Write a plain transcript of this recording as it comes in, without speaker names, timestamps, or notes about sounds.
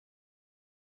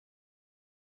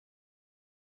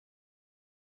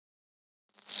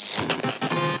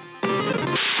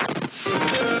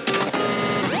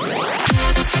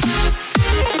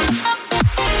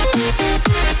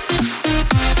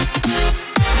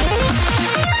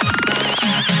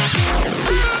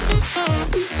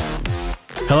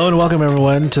Hello and welcome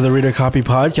everyone to the Reader Copy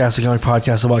Podcast, a comic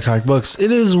podcast about comic books.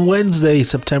 It is Wednesday,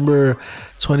 September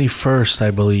 21st,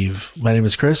 I believe. My name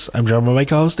is Chris. I'm joined by my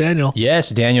co-host, Daniel. Yes,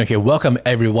 Daniel here. Welcome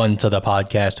everyone to the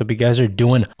podcast. Hope you guys are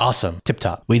doing awesome. Tip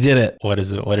top. We did it. What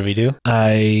is it? What did we do?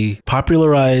 I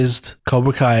popularized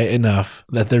Cobra Kai enough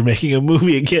that they're making a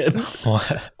movie again.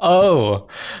 What? Oh,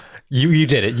 you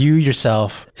did it. You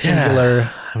yourself. Singular.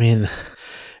 Yeah. I mean,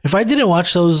 if I didn't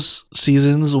watch those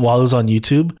seasons while it was on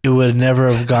YouTube, it would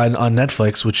never have gotten on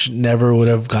Netflix, which never would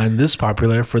have gotten this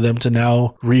popular for them to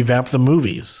now revamp the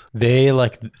movies. They were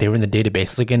in the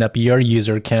database looking up your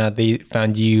user account. They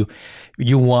found you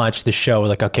watched the show,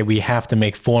 like, okay, we have to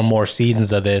make 4 more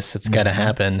seasons of this. It's got to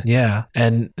happen. Yeah.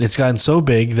 And it's gotten so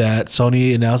big that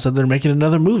Sony announced that they're making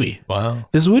another movie. Wow.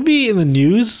 This would be in the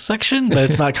news section, but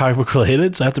it's not comic book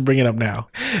related, so I have to bring it up now.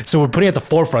 So we're putting it at the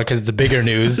forefront because it's a bigger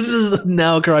news. This is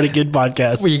now Karate Kid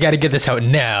podcast. Well, you got to get this out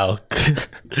now.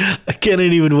 I can't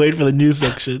even wait for the news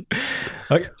section.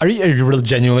 Are you really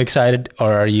genuinely excited,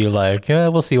 or are you like,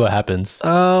 we'll see what happens?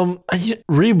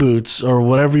 Reboots or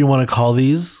whatever you want to call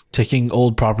these, taking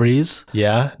old properties.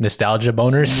 Yeah, nostalgia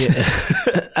boners.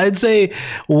 Yeah. I'd say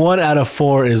 1 out of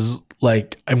 4 is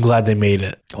like, I'm glad they made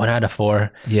it. 1 out of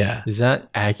 4. Yeah. Is that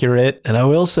accurate? And I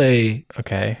will say,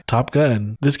 Okay. Top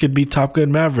Gun. This could be Top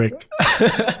Gun Maverick.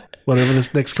 Whatever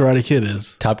this next Karate Kid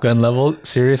is. Top Gun level?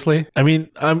 Seriously? I mean,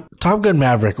 Top Gun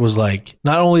Maverick was like,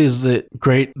 not only is it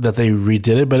great that they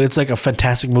redid it, but it's like a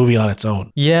fantastic movie on its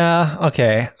own. Yeah,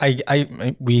 okay.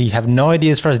 We have no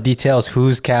idea as far as details,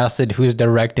 who's casted, who's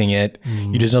directing it.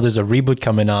 You just know there's a reboot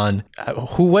coming on.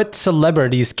 What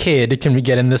celebrities kid can we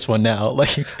get in this one now?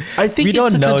 Like, I think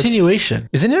it's a continuation.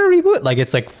 Isn't it a reboot? Like,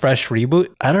 it's like fresh reboot?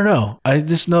 I don't know. I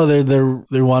just know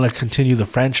they want to continue the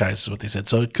franchise is what they said.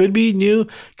 So it could be new,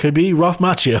 could be Ralph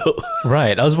Macchio.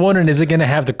 Right. I was wondering, is it going to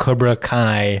have the Cobra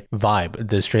Kai vibe?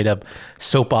 The straight up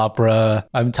soap opera.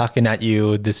 I'm talking at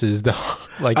you. This is the,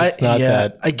 like, it's not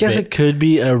that. I guess it could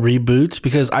be a reboot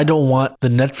because I don't want the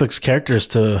Netflix characters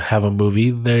to have a movie.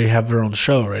 They have their own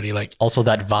show already. Like, also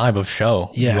that vibe of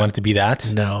show. Yeah. You want it to be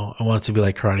that? No, I want it to be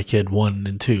like Karate Kid 1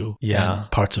 and 2. Yeah.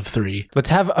 And parts of 3. Let's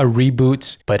have a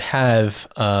reboot, but have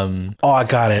oh, I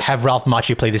got it. Have Ralph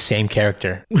Macchio play the same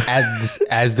character as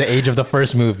the age of the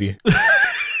first movie.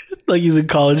 Like he's in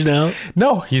college now?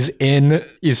 No, he's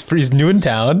new in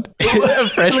town.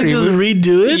 Fresh like reboot. just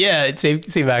redo it? Yeah, it's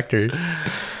same actor.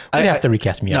 I'd have to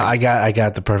recast me. No, I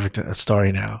got the perfect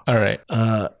story now. All right.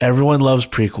 Everyone loves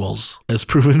prequels, as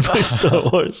proven by Star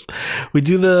Wars. We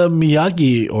do the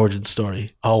Miyagi origin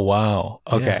story. Oh wow.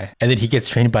 Okay. Yeah. And then he gets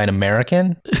trained by an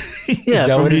American.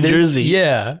 Yeah, from New Jersey.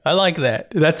 Yeah, I like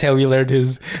that. That's how he learned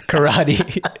his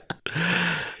karate.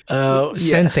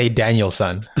 Sensei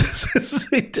Daniel-san.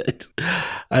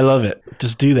 I love it.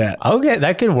 Just do that. Okay,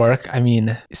 that could work. I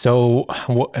mean, so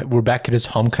we're back at his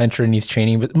home country and he's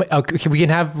training. But okay, we can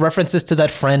have references to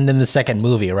that friend in the second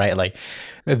movie, right? Like,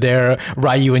 they're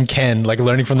Ryu and Ken, like,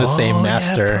 learning from the same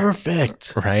master. Yeah,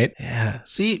 perfect. Right? Yeah.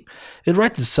 See, it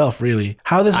writes itself, really.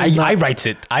 How this is I writes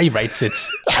it.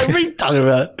 What are you talking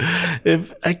about?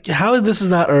 How this is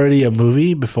not already a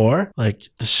movie before? Like,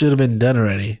 this should have been done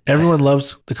already. Everyone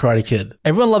loves the Karate Kid.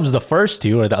 Everyone loves the first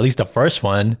two, or at least the first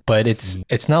one, but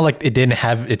it's not like it didn't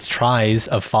have its tries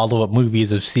of follow-up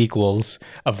movies, of sequels,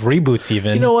 of reboots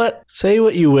even. You know what? Say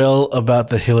what you will about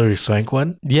the Hilary Swank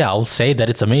one. Yeah, I'll say that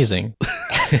it's amazing.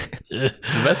 The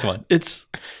best one. It's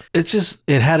just,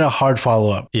 it had a hard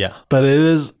follow-up. Yeah. But it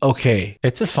is okay.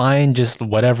 It's a fine, just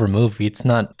whatever movie. It's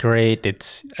not great.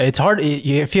 It's hard.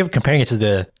 If you're comparing it to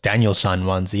the Daniel-san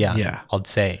ones, yeah. I'd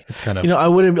say it's kind of... You know, I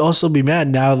wouldn't also be mad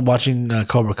now watching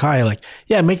Cobra Kai. Like,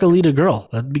 yeah, make the lead a girl.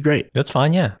 That'd be great. That's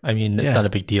fine, yeah. I mean, it's not a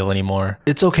big deal anymore.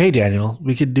 It's okay, Daniel.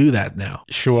 We could do that now.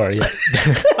 Sure, yeah.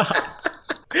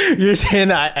 You're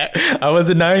saying I was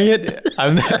denying it?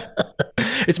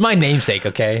 It's my namesake,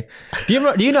 okay?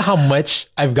 Do you know how much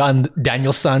I've gotten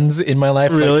Daniel-sons in my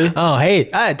life? Really? Like, oh, hey,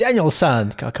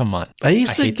 Daniel-son. Oh, come on. I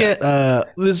used to get,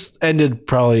 this ended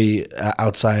probably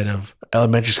outside of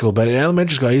elementary school, but in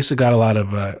elementary school, I used to got a lot of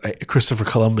Christopher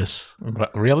Columbus.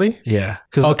 Really? Yeah.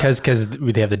 Because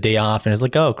they have the day off and it's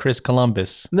like, oh, Chris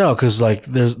Columbus. No, because like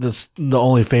that's the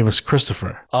only famous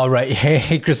Christopher. All right.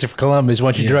 Hey, Christopher Columbus,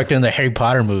 why don't you direct in the Harry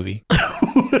Potter movie?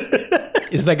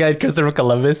 Is that guy Christopher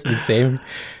Columbus the same?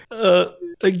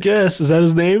 I guess. Is that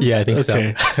his name? Yeah, I think so.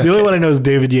 The only one I know is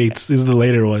David Yates. These are the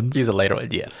later ones. He's a later one,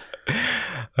 yeah.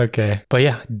 Okay. But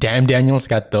yeah, Damn Daniel's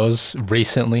got those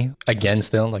recently again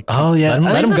still. Like, oh yeah,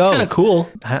 let him go. That's kind of cool.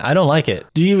 I don't like it.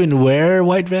 Do you even wear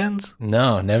white Vans?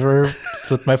 No, never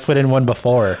slipped my foot in one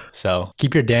before. So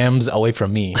keep your dams away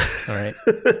from me. All right.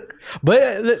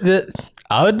 But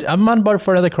I'm on board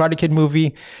for another Karate Kid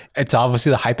movie. It's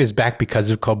obviously the hype is back because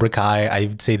of Cobra Kai. I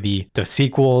would say the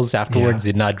sequels afterwards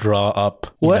did not draw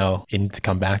up, into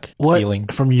comeback feeling.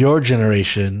 From your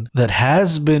generation that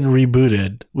has been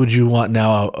rebooted, would you want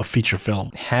now a feature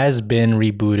film? Has been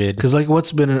rebooted. Because like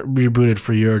what's been rebooted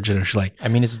for your generation? Like, I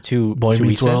mean, is it too Boy too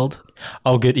Meets recent? World?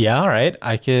 Oh, good. Yeah, all right.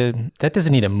 That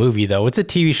doesn't need a movie though. It's a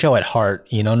TV show at heart.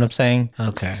 You know what I'm saying?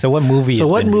 Okay. So what movie?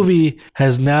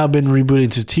 Has now been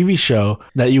rebooted to TV show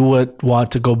that you would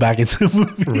want to go back into a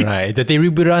movie? Right. That they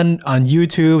rebooted on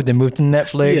YouTube, then moved to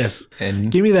Netflix. Yes.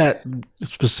 And give me that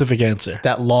specific answer.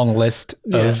 That long list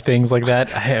of things like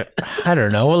that. I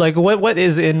don't know. Like what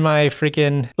is in my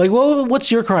freaking like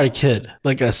what's your Karate Kid?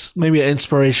 Like maybe an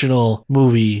inspirational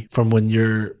movie from when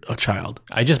you're a child.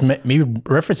 I just maybe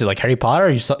reference it like Harry Potter. Or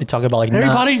you talking about like Harry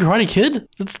Potter and Karate Kid?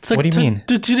 That's like what do you mean?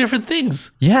 Two different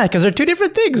things. Yeah, because they're two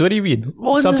different things. What do you mean?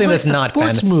 Well, something that's not a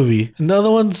sports fantasy. Movie. And the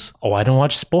other one's I don't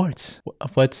watch sports.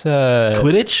 What's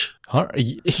Quidditch?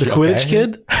 The Quidditch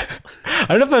Kid? I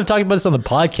don't know if I've talked about this on the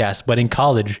podcast, but in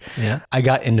college, I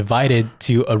got invited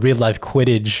to a real life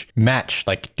Quidditch match.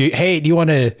 Like, do you want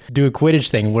to do a Quidditch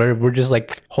thing where we're just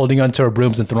like holding onto our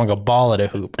brooms and throwing a ball at a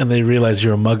hoop? And they realize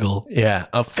you're a muggle. Yeah,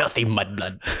 a filthy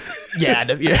mudblood. Yeah,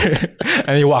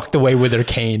 and they walked away with their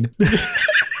cane.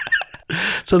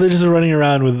 So they're just running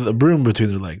around with a broom between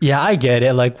their legs. Yeah, I get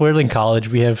it. Like, we're in college.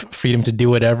 We have freedom to do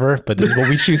whatever, but this is what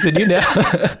we choose to do now.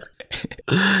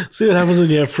 See what happens when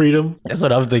you have freedom? That's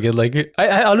what I'm thinking. Like,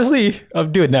 I honestly,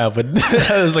 I'm doing it now, but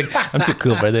I was like, I'm too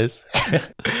cool for this.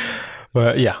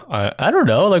 But yeah, I don't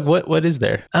know. Like, what is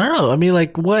there? I don't know. I mean,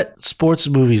 like, what sports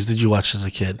movies did you watch as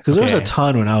a kid? Because there was a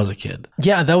ton when I was a kid.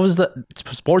 Yeah, that was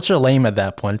sports are lame at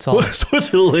that point. It's all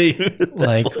sports are lame.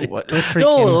 Like what freaking...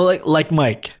 No, like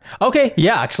Mike. Okay,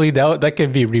 yeah, actually that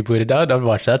could be rebooted. I'd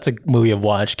watch that. That's a movie I've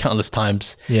watched countless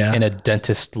times. Yeah. In a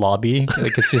dentist lobby,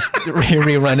 like it's just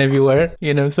rerun everywhere.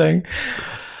 You know what I'm saying?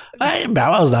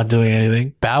 Bow Wow's not doing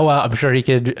anything. Bow Wow, I'm sure he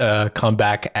could come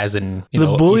back as the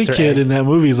bully Easter kid egg. in that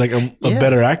movie is like a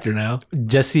better actor now.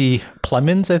 Jesse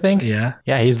Plemons, I think. Yeah.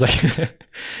 Yeah, he's like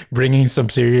bringing some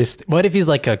serious... What if he's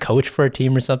like a coach for a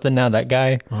team or something now, that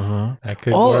guy? That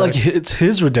could work. Like it's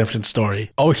his redemption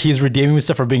story. Oh, he's redeeming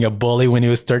himself for being a bully when he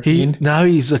was 13? Now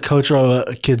he's a coach of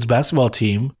a kid's basketball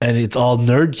team, and it's all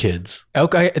nerd kids.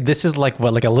 Okay, this is like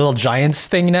what, like a Little Giants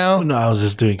thing now? No, I was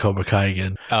just doing Cobra Kai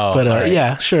again. Oh, but right.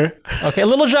 yeah, sure. Okay,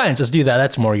 Little Giants, let's do that.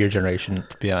 That's more your generation,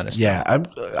 to be honest. Yeah,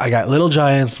 I got Little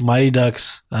Giants, Mighty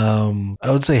Ducks. I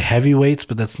would say heavyweights,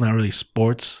 but that's not really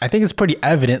sports. I think it's pretty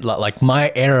evident. Like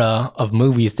my era of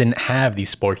movies didn't have these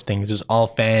sports things. It was all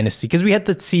fantasy because we had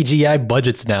the CGI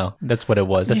budgets now. That's what it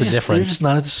was. That's the difference. You're just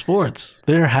not into sports.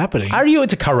 They're happening. Are you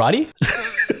into karate?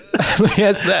 Let me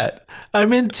ask that.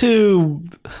 I'm into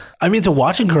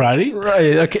watching karate.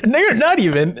 Right. Okay. No, you're not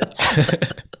even.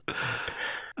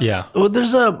 Yeah. Well,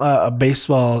 there's a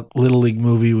baseball little league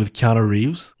movie with Keanu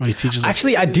Reeves where he teaches.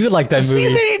 Actually, I do like that movie.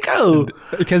 See, there you go.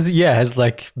 Because it has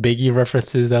like Biggie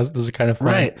references. Those are kind of fun.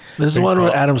 Right. There's one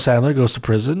where Adam Sandler goes to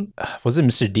prison. Was it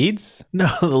Mr. Deeds? No,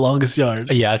 The Longest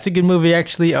Yard. Yeah, it's a good movie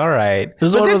actually. All right.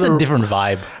 There's But one that's with a different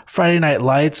vibe. Friday Night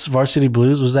Lights, Varsity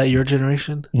Blues. Was that your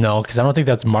generation? No, because I don't think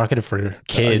that's marketed for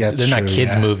kids. They're not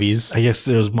kids movies. I guess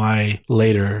it was my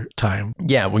later time.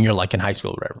 Yeah, when you're like in high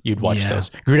school or whatever, you'd watch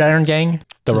those. Gridiron Gang,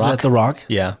 The Rock. Is that The Rock?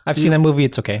 Yeah, I've seen that movie.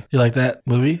 It's okay. You like that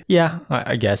movie? Yeah,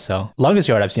 I guess so. Longest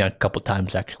Yard, I've seen it a couple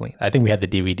times actually. I think we had the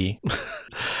DVD.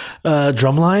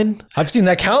 Drumline? I've seen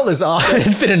that countless,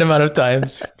 infinite amount of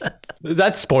times.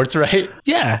 That's sports, right?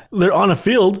 Yeah, they're on a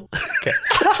field. Okay.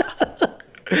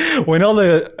 When all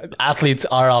the athletes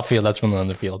are off field, that's when they're on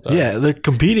the field. Though. Yeah, they're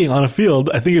competing on a field.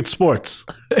 I think it's sports.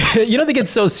 You know, they get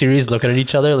so serious looking at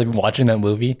each other, like watching that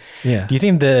movie. Yeah. Do you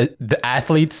think the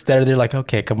athletes they're like,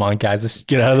 okay, come on, guys, let's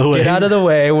Get out of the way. get out of the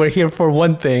way. We're here for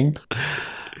one thing.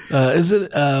 Is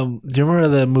it? Do you remember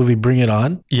the movie Bring It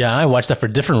On? Yeah, I watched that for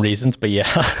different reasons, but yeah.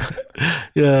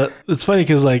 Yeah, it's funny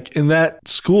because like in that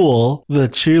school, the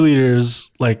cheerleaders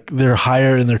like they're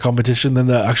higher in their competition than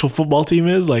the actual football team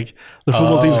is. Like the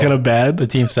football team's kind of bad. The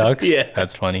team sucks. Yeah.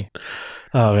 That's funny.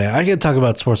 Oh man, I can talk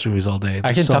about sports movies all day. I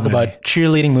There's can so talk many. about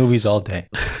cheerleading movies all day.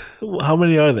 How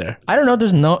many are there? I don't know.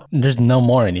 There's no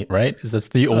more in it, right? That's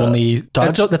the only.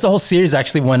 That's a whole series.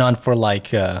 Actually, went on for like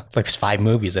 5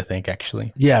 movies, I think.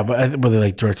 Actually, Yeah, but were they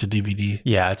like direct to DVD?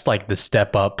 yeah, it's like the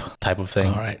Step Up type of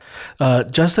thing. All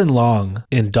right. Justin Long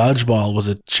in Dodgeball was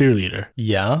a cheerleader.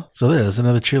 Yeah, So there's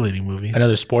another cheerleading movie.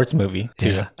 another sports movie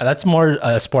too. Yeah. That's more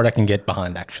a sport I can get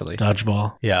behind. Actually,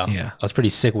 Dodgeball. yeah, Yeah. I was pretty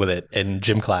sick with it in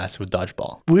gym class with dodgeball.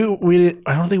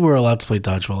 I don't think we were allowed to play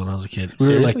dodgeball when I was a kid. We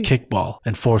were like Seriously? kickball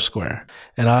and 4 Foursquare.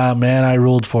 And I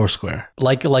ruled Foursquare.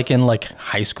 Like in like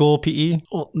high school PE?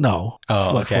 Well, no.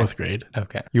 Oh, like okay. 4th grade.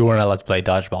 Okay. You weren't allowed to play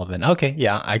dodgeball then. Okay,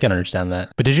 yeah, I can understand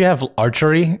that. But did you have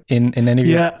archery in any of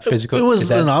your physical? It was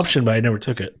cadets? an option, but I never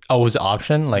took it. Oh, it was an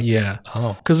option? Like Yeah.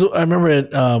 Oh. Because I remember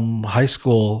at high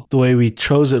school, the way we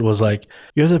chose it was like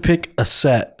you have to pick a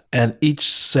set. And each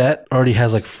set already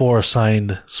has like 4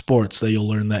 assigned sports that you'll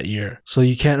learn that year. So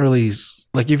you can't really,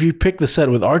 like if you pick the set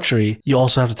with archery, you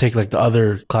also have to take like the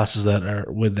other classes that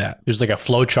are with that. There's like a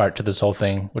flow chart to this whole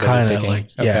thing. Kind of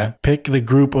like, yeah, pick the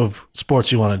group of sports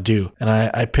you want to do. And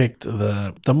I picked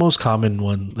the most common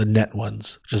one, the net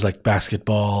ones, just like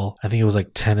basketball. I think it was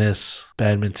like tennis,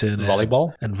 badminton.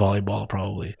 Volleyball? And volleyball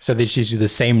probably. So they just use the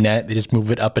same net. They just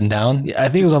move it up and down? Yeah, I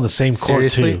think it was on the same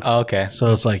court Seriously? too. Oh, okay.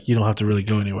 So it's like you don't have to really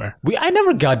go anywhere. I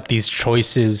never got these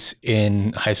choices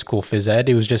in high school phys ed.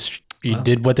 It was just you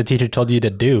did what the teacher told you to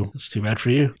do. It's too bad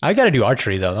for you. I got to do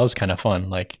archery though. That was kind of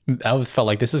fun. Like I felt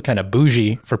like this is kind of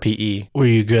bougie for PE. Were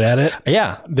you good at it?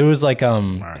 Yeah, there was like All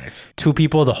right. 2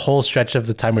 people the whole stretch of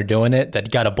the time we're doing it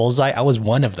that got a bullseye. I was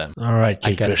one of them. All right,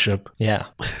 Bishop. Yeah,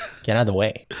 get out of the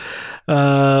way.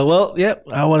 Well, yep.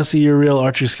 I want to see your real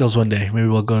archery skills one day. Maybe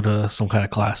we'll go to some kind of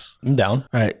class. I'm down.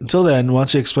 All right. Until then, why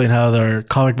don't you explain how their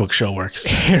comic book show works?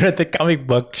 Here at the Comic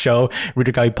Book Show,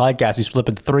 Reader Copy Podcast, we split up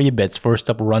into 3 bits. First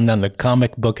up, we'll run down the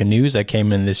comic book news that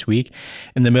came in this week.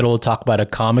 In the middle, we'll talk about a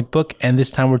comic book. And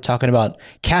this time, we're talking about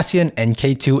Cassian and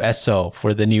K-2SO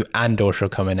for the new Andor show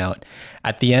coming out.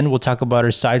 At the end, we'll talk about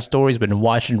our side stories, been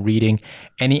watching, reading,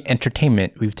 any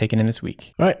entertainment we've taken in this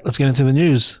week. All right. Let's get into the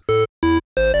news.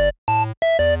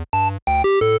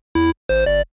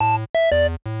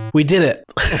 We did it.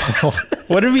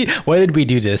 What did we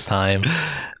do this time?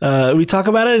 We talk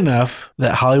about it enough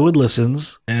that Hollywood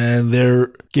listens, and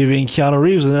they're giving Keanu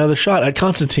Reeves another shot at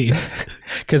Constantine.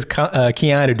 Because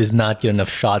Keanu does not get enough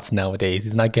shots nowadays.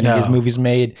 He's not getting his movies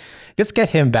made. Let's get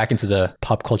him back into the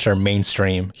pop culture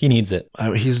mainstream. He needs it.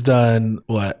 He's done,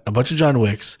 a bunch of John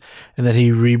Wicks, and then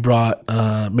he rebrought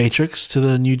Matrix to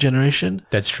the new generation.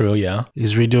 That's true, yeah.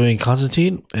 He's redoing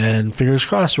Constantine, and fingers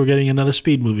crossed we're getting another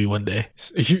Speed movie one day.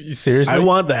 Seriously? I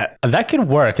want that. That could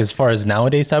work as far as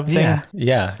nowadays type of thing. Yeah.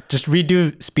 Yeah. Just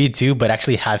redo Speed 2, but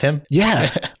actually have him.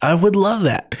 Yeah, I would love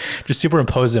that. Just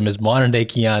superimpose him as modern day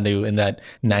Keanu in that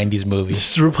 90s movie.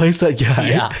 Just replace that guy.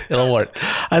 Yeah, it'll work.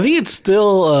 I think it's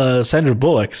still Sandra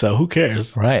Bullock, so who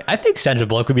cares? Right. I think Sandra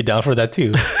Bullock would be down for that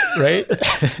too, right?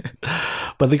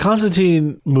 But the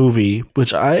Constantine movie,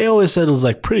 which I always said was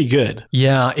like pretty good.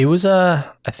 Yeah, it was I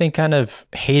think kind of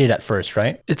hated at first,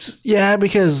 right?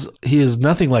 Because he is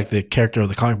nothing like the character of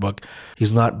the comic book.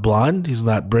 He's not blonde. He's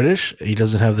not British. He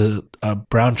doesn't have the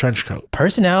brown trench coat.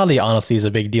 Personality, honestly, is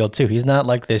a big deal too. He's not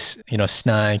like this,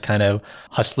 snide kind of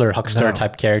huckster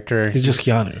type character. He's just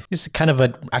Keanu. He's kind of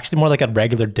actually more like a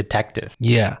regular detective.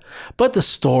 Yeah, but the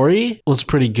story was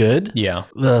pretty good. Yeah,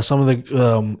 some of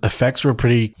the effects were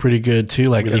pretty good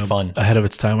too. Like really fun, ahead of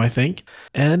its time, I think.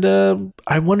 And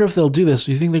I wonder if they'll do this.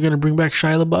 Do you think they're going to bring back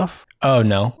Shia LaBeouf? Oh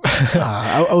no,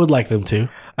 I would like them to.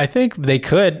 I think they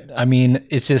could. I mean,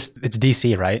 it's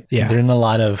DC, right? Yeah. They're in a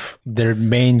lot of their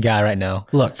main guy right now.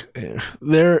 Look,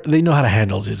 they know how to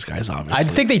handle these guys, obviously. I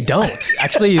think they don't.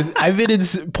 Actually, I've been in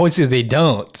points that they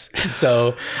don't.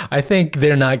 So I think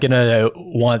they're not going to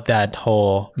want that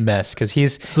whole mess because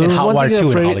he's in hot water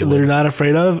too in Hollywood. They're not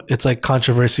afraid of, it's like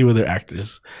controversy with their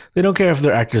actors. They don't care if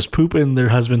their actors poop in their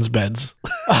husbands' beds.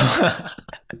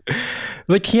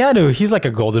 Like Keanu, he's like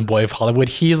a golden boy of Hollywood.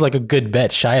 He's like a good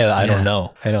bet. Shia, I don't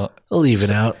know. I'll leave it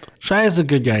out. Shia's a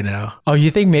good guy now. Oh,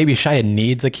 you think maybe Shia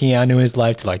needs a Keanu in his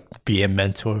life to like be a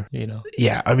mentor,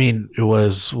 Yeah, I mean, it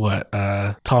was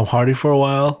Tom Hardy for a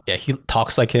while. Yeah, he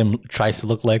talks like him, tries to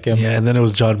look like him. Yeah, and then it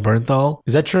was John Bernthal.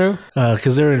 Is that true?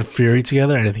 Because they were in Fury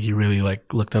together, and I think he really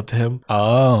looked up to him.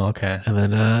 Oh, okay. And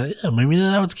then maybe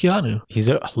now it's Keanu. He's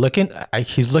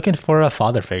looking for a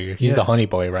father figure. He's the honey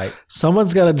boy, right?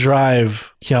 Someone's got to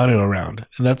drive Keanu around,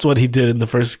 and that's what he did in the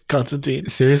first Constantine.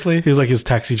 Seriously? He was like his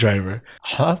taxi driver.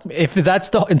 Huh? If that's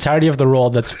the entirety of the role,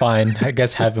 that's fine. I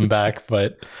guess have him back.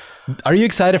 But are you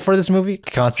excited for this movie?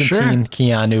 Constantine, sure.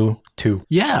 Keanu 2.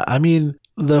 Yeah, I mean,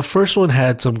 the first one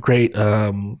had some great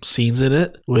scenes in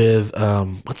it with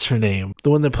what's her name? The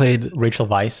one that played Rachel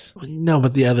Weisz? No,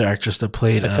 but the other actress that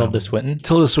played Tilda Swinton.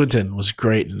 Tilda Swinton was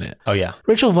great in it. Oh yeah.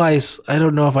 Rachel Weisz, I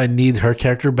don't know if I need her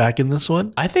character back in this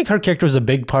one. I think her character was a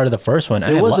big part of the first one.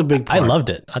 It was a big part. I loved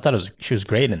it. I thought she was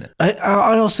great in it. I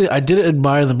honestly, I didn't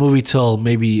admire the movie till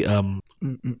maybe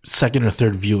second or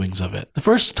third viewings of it. The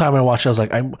first time I watched it, I was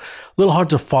like, I'm a little hard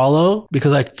to follow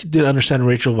because I didn't understand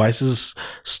Rachel Weisz's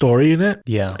story in it.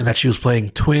 Yeah. and that she was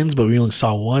playing twins, but we only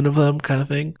saw one of them, kind of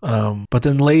thing. But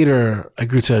then later, I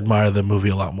grew to admire the movie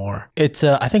a lot more. It's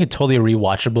I think it's totally a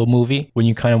rewatchable movie when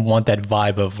you kind of want that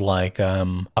vibe of like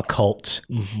occult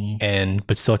and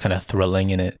but still kind of thrilling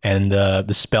in it, and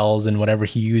the spells and whatever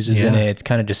he uses in it. It's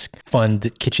kind of just fun, the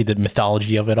kitschy, the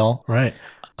mythology of it all. Right.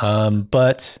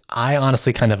 But I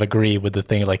honestly kind of agree with the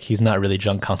thing, like he's not really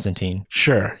John Constantine.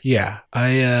 Sure. Yeah.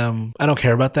 I don't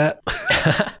care about that.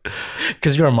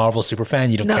 Because you're a Marvel super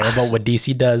fan, you don't care about what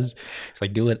DC does. It's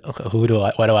like,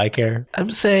 why do I care? I'm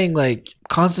saying like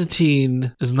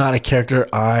Constantine is not a character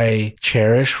I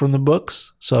cherish from the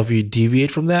books. So if you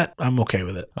deviate from that, I'm okay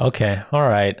with it. Okay. All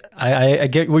right. I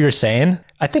get what you're saying.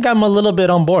 I think I'm a little bit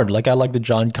on board. Like I like the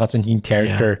John Constantine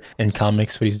character in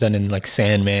comics, what he's done in like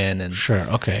Sandman and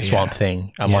Swamp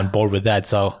Thing. I'm on board with that.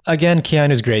 So again,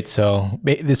 Keanu's great. So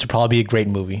this would probably be a great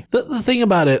movie. The thing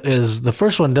about it is the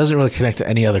first one doesn't really connect to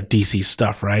any other DC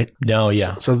stuff, right? No,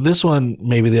 yeah. So this one,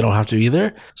 maybe they don't have to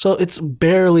either. So it's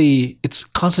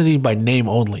Constantine by name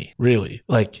only, really.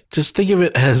 Like just think of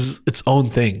it as its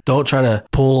own thing. Don't try to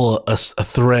pull a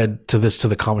thread to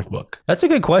the comic book. That's a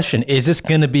good question. Is this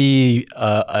going to be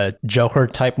a Joker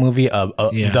type movie,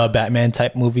 the Batman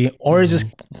type movie, or is this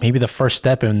maybe the first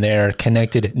step in their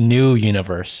connected new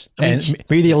universe? And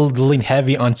maybe they'll lean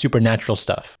heavy on supernatural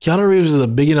stuff. Keanu Reeves is a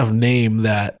big enough name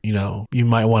that, you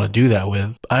might want to do that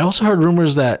with. I also heard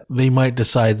rumors that they might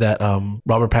decide that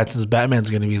Robert Pattinson's Batman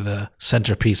is going to be the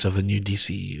centerpiece of the new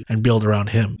DCU and build around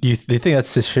him. Do you think that's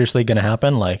seriously going to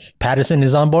happen? Like Pattinson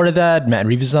is on board with that, Matt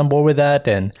Reeves is on board with that,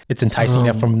 and it's enticing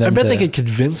enough from them. I bet they could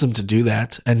convince him to do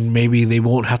that, and maybe they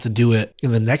won't have to do it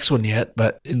in the next one yet,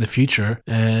 but in the future.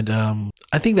 And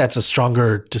I think that's a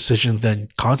stronger decision than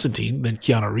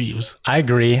Keanu Reeves. I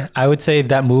agree. I would say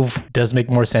that move does make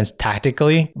more sense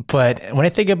tactically, but when I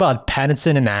think about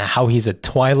Pattinson and how he's a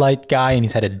Twilight guy and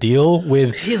he's had to deal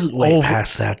with... He's way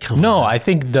past that. I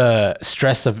think the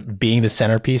stress of being the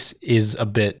centerpiece is a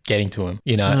bit getting to him,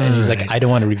 and he's like, I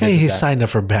don't want to revisit he that. signed up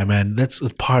for Batman. That's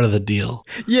part of the deal.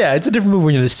 Yeah, it's a different move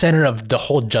when you're the center of the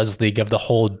whole Justice League, of the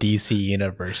whole DC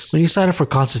universe. When you sign up for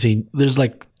Constantine, there's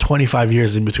like 25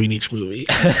 years in between each movie.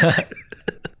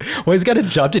 Well, he's got a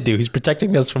job to do. He's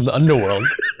protecting us from the underworld.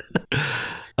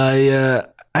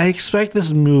 I expect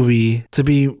this movie to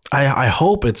be, I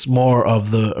hope it's more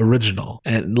of the original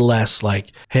and less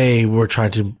like, hey, we're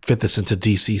trying to fit this into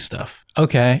DC stuff.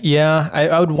 Okay, yeah,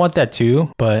 I would want that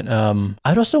too, but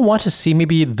I'd also want to see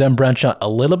maybe them branch out a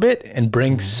little bit and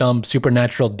bring some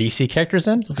supernatural DC characters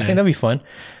in. Okay. I think that'd be fun.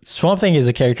 Swamp Thing is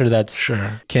a character that's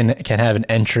can have an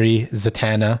entry.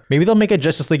 Zatanna. Maybe they'll make a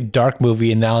Justice League Dark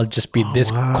movie, and that'll just be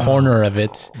corner of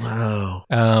it. Wow.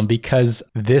 Because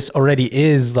this already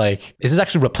is like, this is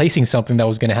actually replacing something that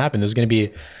was going to happen. There's going to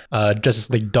be Justice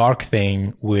League Dark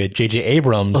thing with J.J.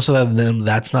 Abrams. Oh, so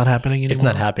that's not happening anymore? It's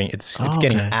not happening. It's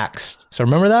getting axed. So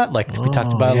remember that? Like we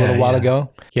talked about a little while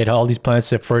ago? He had all these plans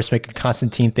to first make a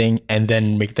Constantine thing and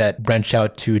then make that branch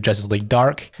out to Justice League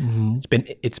Dark. Mm-hmm.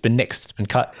 It's been nixed. It's been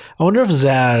cut. I wonder if the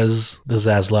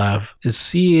Zaslav, is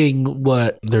seeing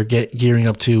what they're gearing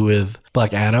up to with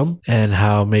Black Adam and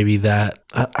how maybe that...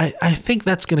 I think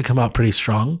that's going to come out pretty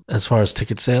strong as far as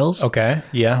ticket sales. Okay.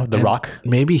 Yeah. The Rock.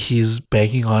 Maybe he's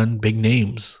banking on big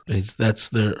names. That's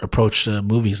their approach to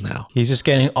movies now. He's just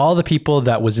getting all the people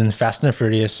that was in Fast and the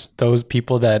Furious, those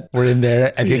people that were in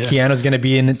there. I think Keanu's going to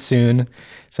be in it soon.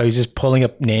 So he's just pulling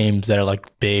up names that are like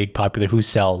big, popular, who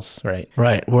sells, right?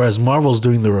 Right. Whereas Marvel's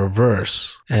doing the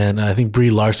reverse. And I think Brie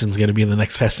Larson's going to be in the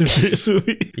next Fast and Furious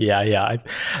movie. Yeah.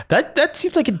 That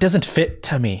seems like it doesn't fit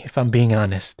to me, if I'm being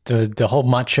honest. The whole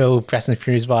macho Fast and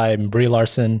Furious vibe and Brie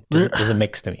Larson doesn't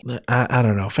mix to me. I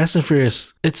don't know. Fast and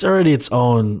Furious, it's already its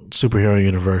own superhero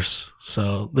universe.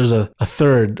 So there's a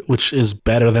third, which is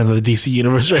better than the DC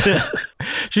universe right now.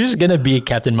 She's just going to be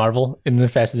Captain Marvel in the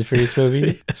Fast and the Furious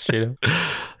movie. Straight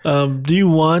up. Do you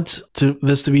want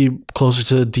this to be closer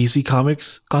to DC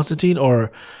Comics, Constantine,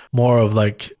 or more of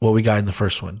like what we got in the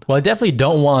first one? Well, I definitely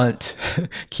don't want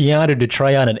Keanu to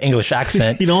try on an English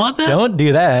accent. You don't want that? Don't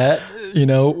do that.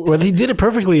 He did it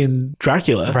perfectly in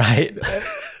Dracula. Right.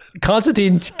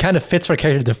 Constantine kind of fits for a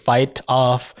character to fight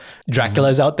off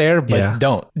Dracula's out there, but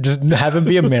don't. Just have him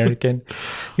be American.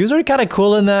 He was already kind of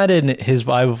cool in that, and his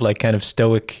vibe of like kind of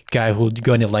stoic guy who'll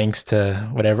go into lengths to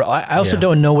whatever. I also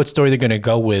don't know what story they're going to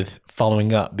go with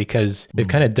following up, because they've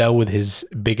kind of dealt with his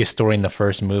biggest story in the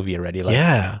first movie already.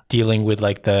 Like dealing with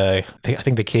like I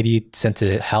think the kid he sent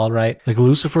to hell, right? Like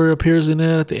Lucifer appears in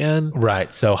it at the end.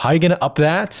 Right. So how are you going to up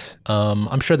that?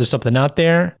 I'm sure there's something out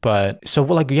there, but so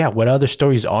what other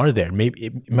stories are are there? Maybe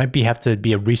it might have to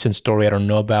be a recent story I don't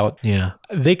know about. Yeah.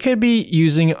 They could be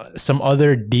using some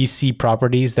other DC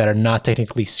properties that are not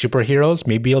technically superheroes.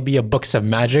 Maybe it'll be a Books of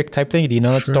Magic type thing. Do you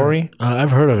know that story?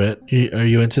 I've heard of it. Are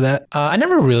you into that? I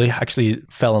never really actually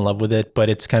fell in love with it, but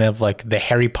it's kind of like the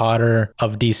Harry Potter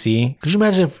of DC. Could you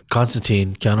imagine if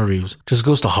Constantine, Keanu Reeves, just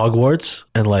goes to Hogwarts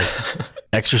and like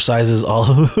exercises all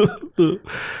of the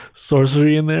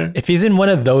sorcery in there? If he's in one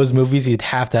of those movies, he'd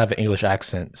have to have an English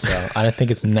accent. So I don't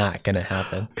think it's not going to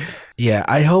happen. Yeah,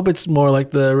 I hope it's more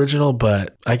like the original,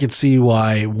 but I could see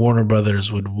why Warner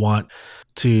Brothers would want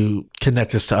to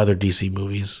connect us to other DC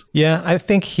movies. Yeah, I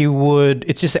think he would.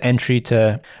 It's just an entry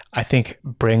to, I think,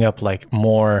 bring up like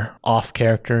more off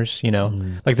characters, you know,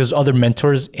 like there's other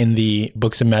mentors in the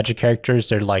Books of Magic characters.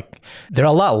 They're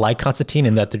a lot like Constantine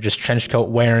in that they're just trench coat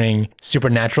wearing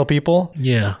supernatural people.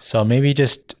 Yeah. So maybe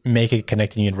just make a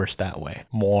connecting universe that way.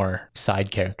 More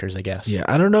side characters, I guess. Yeah.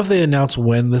 I don't know if they announce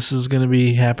when this is going to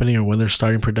be happening or when they're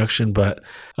starting production, but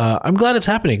I'm glad it's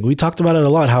happening. We talked about it a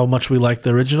lot, how much we like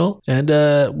the original, and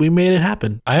we made it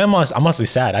happen. I'm honestly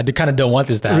sad. I kind of don't want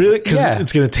this to happen. Really? Because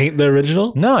it's going to taint the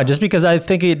original? No, just because I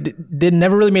think it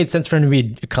never really made sense for him to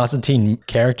be a Constantine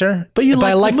character. But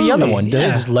I like the other one.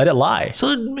 Yeah. Just let it lie.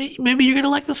 So maybe you're going to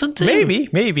like this one too.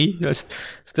 Maybe. It's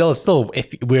still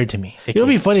weird to me. It'll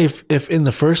be funny if in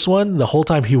the first one, the whole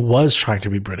time he was trying to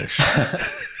be British.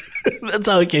 That's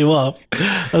how it came off.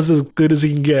 That's as good as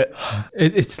he can get.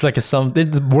 It's like they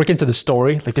work into the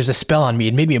story. Like there's a spell on me.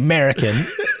 It made me American.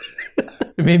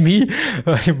 It made me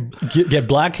get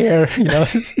black hair. You know,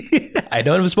 I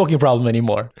don't have a smoking problem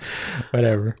anymore.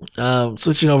 Whatever.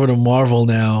 Switching over to Marvel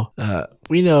now.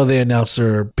 We know they announced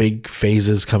their big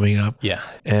phases coming up. Yeah.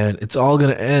 And it's all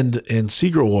going to end in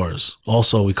Secret Wars.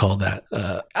 Also, we call that.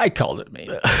 I called it,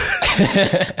 maybe.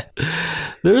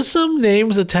 There's some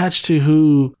names attached to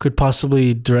who could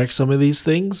possibly direct some of these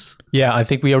things. Yeah, I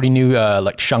think we already knew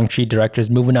like Shang-Chi directors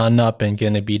moving on up and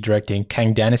going to be directing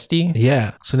Kang Dynasty.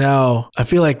 Yeah. So now I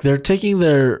feel like they're taking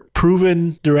their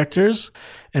proven directors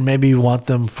and maybe want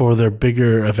them for their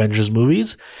bigger Avengers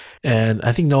movies. And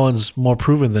I think no one's more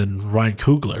proven than Ryan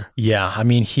Coogler. Yeah, I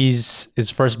mean, his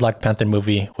first Black Panther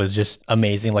movie was just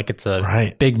amazing. Like it's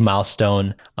a big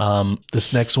milestone.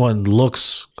 This next one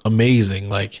looks amazing.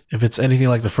 Like if it's anything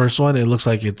like the first one, it looks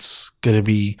like it's going to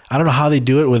be, I don't know how they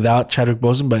do it without Chadwick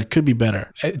Boseman, but it could be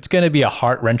better. It's going to be a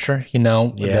heart wrencher, you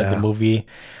know, the movie.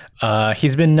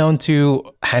 He's been known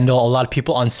to handle a lot of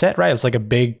people on set, right? It's like a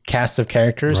big cast of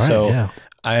characters.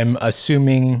 I'm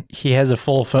assuming he has a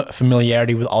full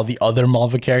familiarity with all the other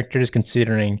Marvel characters,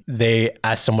 considering they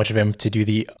asked so much of him to do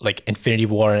the like Infinity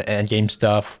War and Endgame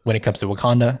stuff when it comes to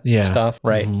Wakanda stuff,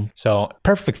 right? Mm-hmm. So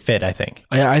perfect fit, I think.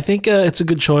 Yeah, I think it's a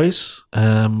good choice.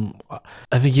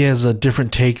 I think he has a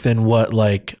different take than what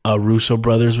like Russo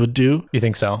brothers would do. You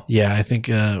think so? Yeah, I think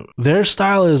their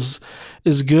style is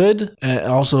good. And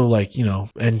also, like, you know,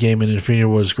 Endgame and Infinity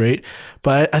War is great.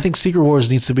 But I think Secret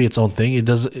Wars needs to be its own thing. It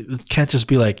can't just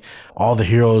be like all the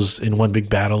heroes in one big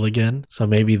battle again. So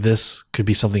maybe this could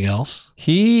be something else.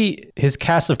 His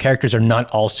cast of characters are not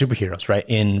all superheroes, right?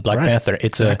 In Black Panther,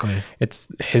 it's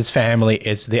his family,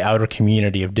 it's the outer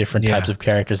community of different types of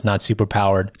characters, not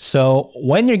superpowered. So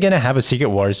when you're gonna have a Secret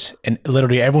Wars and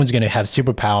literally everyone's gonna have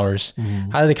superpowers,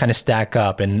 how do they kind of stack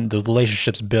up and the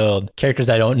relationships build? Characters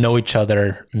that don't know each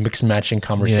other, mixed matching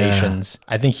conversations.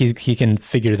 I think he can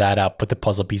figure that out, put the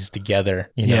puzzle pieces together,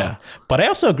 you know. Yeah. But I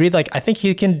also agree, like I think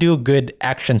he can do a good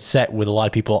action set with a lot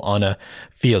of people on a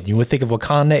field. You would think of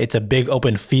Wakanda, it's a big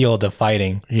open field of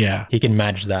fighting. Yeah. He can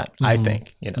manage that, I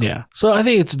think, you know. Yeah. So I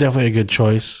think it's definitely a good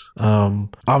choice.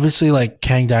 Obviously, like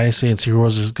Kang Dynasty and Secret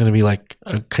Wars is going to be like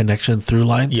a connection through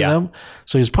line to them.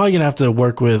 So he's probably going to have to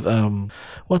work with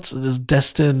what's this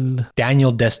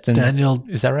Daniel Destin.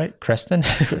 Is that right? Creston?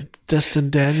 Destin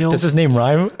Daniels. Does his name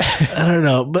rhyme? I don't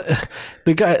know, but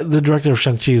the director of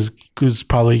Shang-Chi who's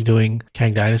probably doing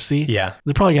Kang Dynasty. Yeah.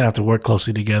 They're probably going to have to work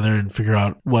closely together and figure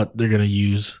out what they're going to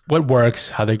use. What works,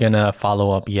 how they're going to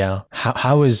follow up. Yeah.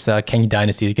 How is Kang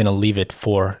Dynasty going to leave it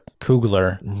for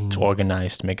Coogler to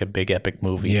organize to make a big epic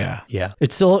movie? Yeah.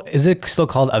 Is it still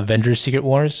called Avengers Secret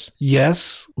Wars?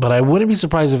 Yes, but I wouldn't be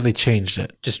surprised if they changed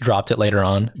it. Just dropped it later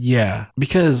on. Yeah,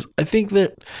 because I think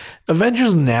that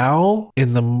Avengers now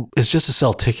it's just to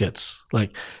sell tickets.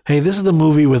 Like, hey, this is the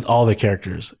movie with all the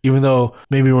characters. Even though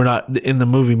maybe we're not in the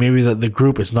movie, maybe the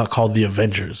group is not called the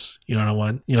Avengers. You know what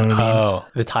I mean? Oh,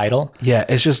 the title? Yeah,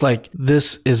 it's just like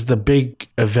this is the big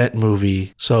event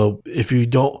movie. So if you're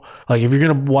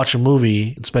gonna watch a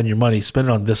movie and spend your money, spend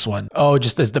it on this one. Oh,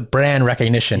 just as the brand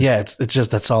recognition. Yeah, it's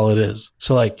just that's all it is.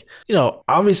 So like,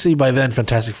 obviously by then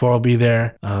Fantastic Four will be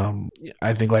there.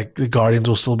 I think like the Guardians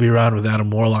will still be around with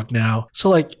Adam Warlock now. So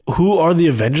like, who are the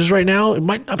Avengers right now? It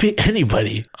might not be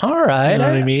anybody. All right. You know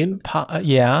what I mean?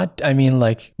 Yeah. I mean,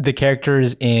 like the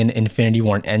characters in Infinity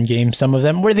War and Endgame, some of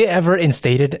them, were they ever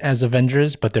instated as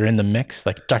Avengers, but they're in the mix?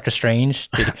 Like Doctor Strange?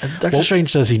 Doctor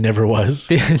Strange says he never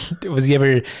was. Was he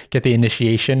ever get the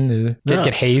initiation?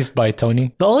 Get hazed by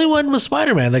Tony? The only one was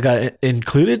Spider-Man that got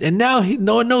included, and now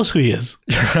no one knows who he is.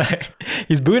 Right.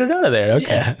 He's booted out of there. Okay.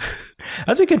 Yeah.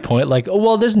 That's a good point. Like,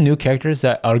 there's new characters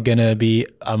that are gonna be,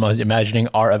 I'm imagining,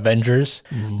 are Avengers,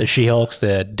 the She-Hulks,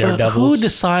 the Daredevils. Who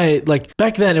decide? Like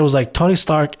back then, it was like Tony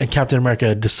Stark and Captain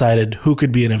America decided who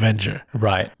could be an Avenger.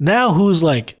 Right. Now, who's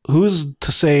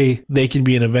to say they can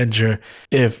be an Avenger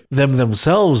if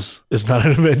themselves is not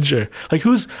an Avenger? Like,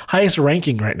 who's highest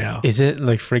ranking right now? Is it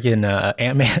like freaking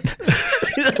Ant-Man?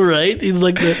 Right? He's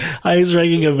like the highest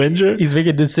ranking Avenger. He's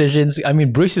making decisions. I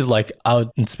mean, Bruce is like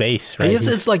out in space, right?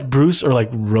 It's like Bruce or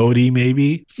like Rhodey,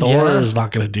 maybe. Thor is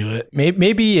not going to do it.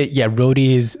 Maybe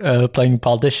Rhodey is playing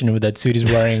politician with that suit he's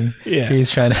wearing. Yeah. He's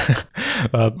trying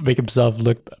to make himself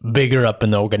look bigger up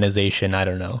in the organization. I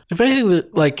don't know. If anything,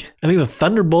 I think the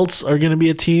Thunderbolts are going to be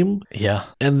a team. Yeah.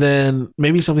 And then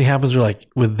maybe something happens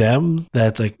with them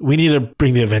that's like, we need to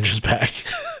bring the Avengers back.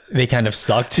 They kind of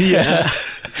sucked. Yeah.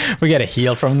 We got to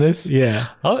heal from this. Yeah.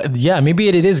 Oh, yeah. Maybe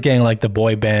it is getting like the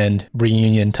boy band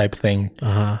reunion type thing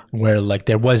where like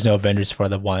there was no Avengers for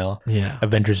a while. Yeah.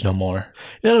 Avengers no more.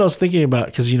 You know what I was thinking about?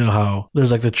 Because you know how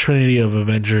there's like the trinity of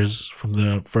Avengers from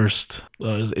the first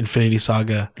Infinity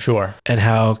Saga. Sure. And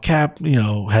how Cap,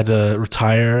 had to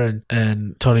retire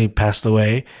and Tony passed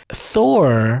away.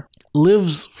 Thor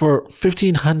lives for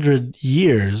 1,500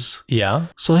 years. Yeah.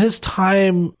 So his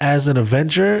time as an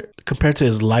Avenger compared to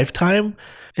his lifetime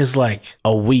is like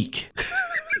a week.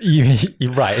 You're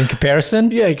right. In comparison?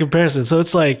 Yeah, in comparison. So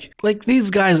it's like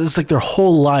these guys, it's like their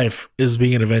whole life is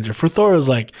being an Avenger. For Thor, it was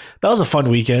like, that was a fun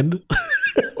weekend.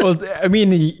 Well, I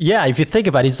mean, yeah, if you think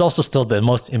about it, he's also still the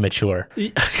most immature.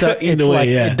 So in a way,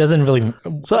 it doesn't really...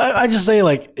 So I just say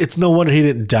it's no wonder he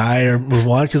didn't die or move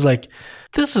on, because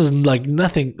this is like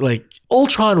nothing. Like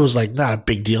Ultron was like not a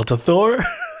big deal to Thor.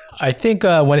 I think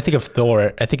when I think of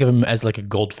Thor, I think of him as like a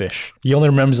goldfish. He only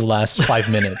remembers the last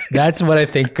 5 minutes. That's what I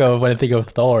think of when I think of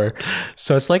Thor.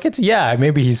 So it's like,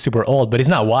 maybe he's super old, but he's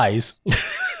not wise.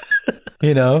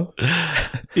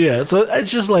 Yeah, so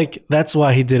it's just like that's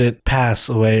why he didn't pass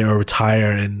away or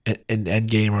retire in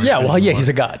Endgame. Or he's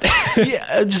a god. Yeah,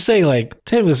 I'm just saying,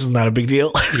 to him, this is not a big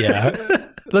deal. Yeah.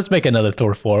 Let's make another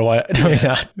Thor 4. Why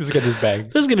not? Let's get this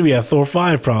bag. There's going to be a Thor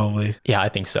 5 probably. Yeah, I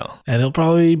think so. And he'll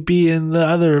probably be in the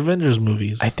other Avengers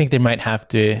movies. I think they might have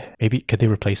to, maybe, could they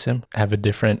replace him? Have a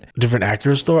different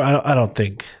actors Thor? I don't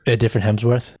think. A different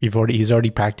Hemsworth? He's already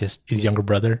practiced his younger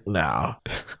brother. No,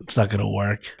 it's not going to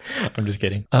work. I'm just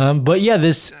kidding. But yeah,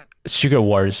 this Secret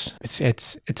Wars,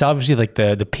 it's obviously like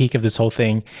the peak of this whole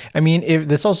thing. I mean, if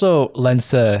this also lends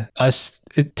to us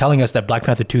telling us that Black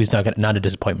Panther 2 is not a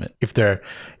disappointment. If they're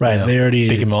right, they already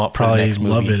big him up probably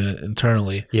love it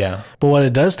internally. Yeah. But what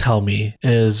it does tell me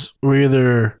is we're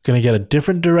either going to get a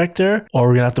different director or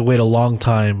we're going to have to wait a long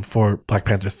time for Black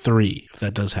Panther 3 if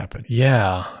that does happen.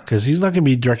 Yeah. Because he's not going to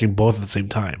be directing both at the same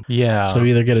time. Yeah. So we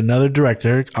either get another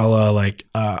director, a la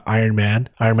Iron Man.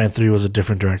 Iron Man 3 was a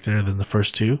different director than the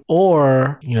first two.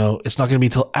 Or, it's not going to be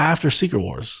till after Secret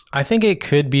Wars. I think it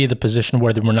could be the position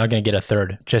where we're not going to get a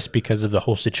third just because of the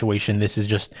whole situation. This is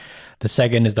just the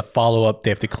second is the follow-up.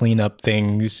 They have to clean up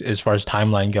things as far as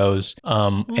timeline goes.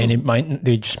 And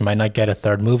they just might not get a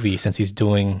third movie since he's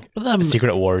doing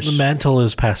Secret Wars. The mantle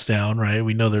is passed down, right?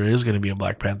 We know there is going to be a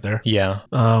Black Panther. Yeah.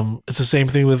 It's the same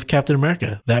thing with Captain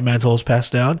America. That mantle is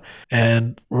passed down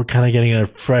and we're kind of getting a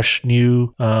fresh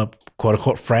new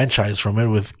quote-unquote franchise from it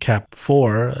with Cap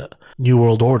 4, New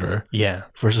World Order. Yeah.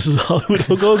 Versus Hollywood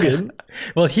Hogan.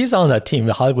 Well, he's on that team,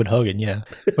 the Hollywood Hogan, yeah.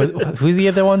 Who's the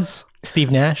other ones?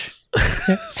 Steve Nash?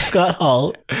 Scott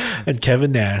Hall and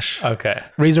Kevin Nash. Okay.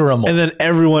 Razor Ramon. And then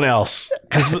everyone else.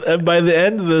 Because by the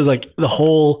end, there's the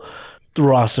whole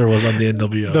roster was on the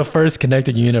NWO. The first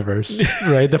connected universe,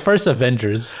 right? The first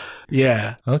Avengers.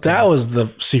 Yeah. Okay. That was the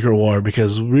secret war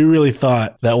because we really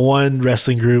thought that one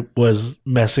wrestling group was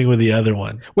messing with the other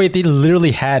one. Wait, they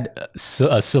literally had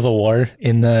a civil war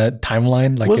in the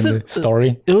timeline, like Was in it- the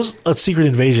story? It was a secret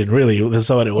invasion, really. That's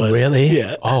what it was. Really?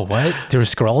 Yeah. Oh, what? There were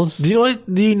Skrulls?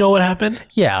 Do you know what happened?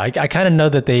 Yeah, I kind of know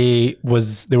that they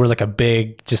were like a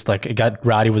big, just like it got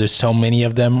rowdy where there's so many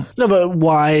of them. No, but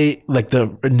why, like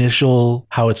the initial,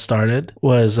 how it started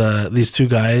was these two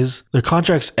guys, their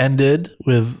contracts ended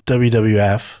with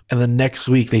WWF and the next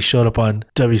week they showed up on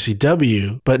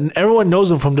WCW, but everyone knows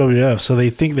them from WWF. So they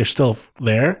think they're still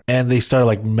there and they started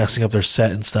like messing up their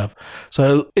set and stuff.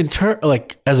 So in turn,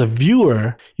 like as a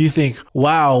viewer, you think,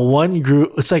 wow, one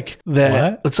group, it's like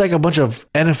that. What? It's like a bunch of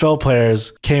NFL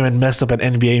players came and messed up an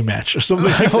NBA match or something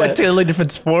like What, that. totally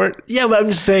different sport? Yeah, but I'm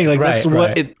just saying, like, that's Right, what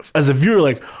right. it, as a viewer,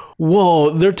 like, whoa,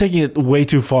 they're taking it way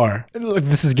too far. Look,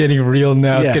 this is getting real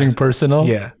now. Yeah. It's getting personal.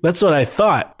 Yeah, that's what I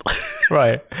thought.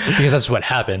 Right. Because that's what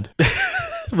happened.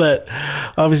 But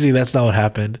obviously, that's not what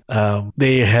happened.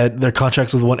 They had their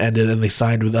contracts with one ended and they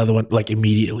signed with the other one like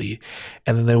immediately.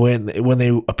 And then when they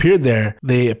appeared there,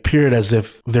 they appeared as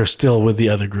if they're still with the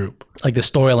other group. Like the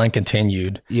storyline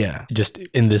continued Yeah. just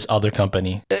in this other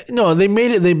company. No, they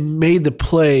made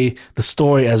the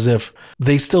story as if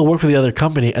they still work for the other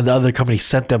company and the other company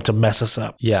sent them to mess us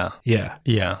up. Yeah. Yeah.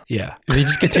 Yeah. Yeah. They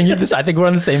just continued this. I think we're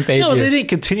on the same page No, here. they didn't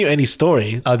continue any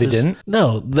story. Oh, they didn't?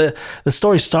 No, the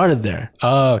story started there.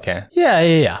 Oh, okay. Yeah.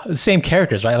 Same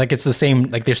characters, right? Like it's the same,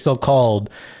 like they're still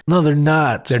called. No, they're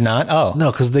not. They're not? Oh.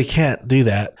 No, because they can't do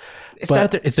that.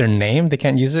 Is their name? They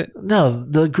can't use it? No,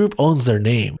 the group owns their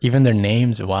name. Even their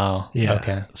names? Wow. Yeah.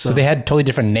 Okay. So So- they had totally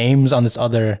different names on this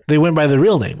other. They went by their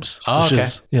real names, Oh, which okay.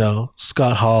 is,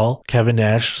 Scott Hall, Kevin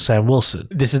Nash, Sam Wilson.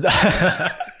 This is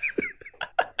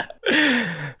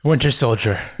Winter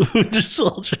Soldier. Winter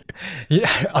Soldier.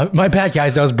 Yeah, my bad,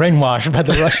 guys. I was brainwashed by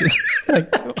the Russians. Like,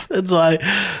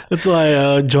 That's why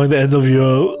I joined the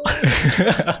NWO.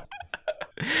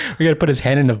 we gotta put his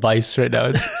hand in a vice right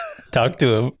now. Talk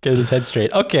to him. Get his head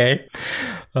straight. Okay.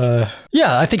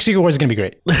 Yeah, I think Secret War is gonna be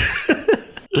great.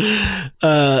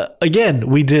 Again,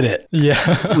 we did it.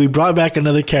 Yeah. We brought back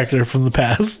another character from the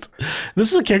past.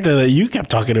 This is a character that you kept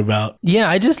talking about. Yeah,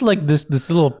 I just like this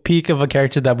little peek of a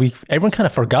character that everyone kind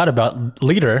of forgot about.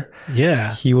 Leader.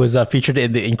 Yeah. He was featured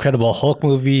in the Incredible Hulk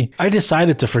movie. I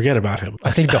decided to forget about him.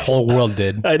 I think the whole world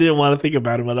did. I didn't want to think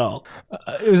about him at all.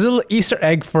 It was a little Easter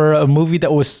egg for a movie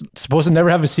that was supposed to never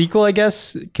have a sequel, I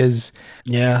guess, because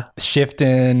Yeah. shift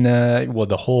in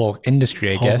the whole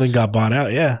industry, I Whole guess. thing got bought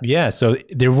out. Yeah. Yeah, so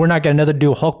we're not gonna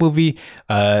do a Hulk movie.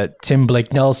 Tim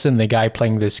Blake Nelson, the guy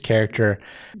playing this character,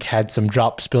 had some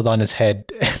drop spilled on his head.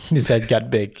 His head got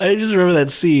big. I just remember that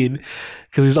scene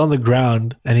because he's on the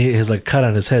ground and he has like cut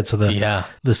on his head. So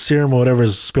the serum or whatever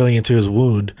is spilling into his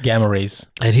wound. Gamma rays.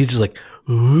 And he's just like,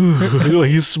 ooh,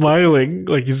 he's smiling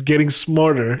like he's getting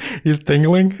smarter. He's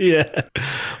tingling. Yeah.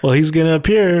 Well, he's going to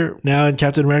appear now in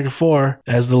Captain America 4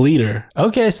 as the leader.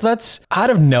 Okay, so that's out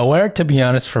of nowhere, to be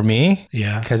honest, for me.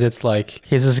 Yeah. Because it's like,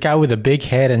 he's this guy with a big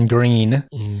head and green.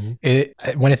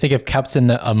 When I think of Captain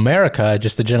America,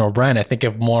 just the general brand, I think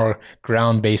of more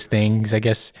ground-based things. I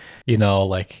guess,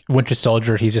 like Winter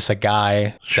Soldier, he's just a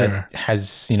guy that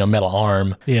has, metal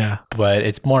arm. Yeah. But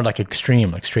it's more like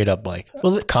extreme, like straight up like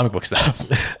comic book stuff.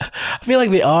 I feel like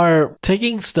they are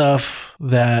taking stuff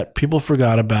that people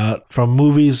forgot about from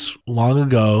movies long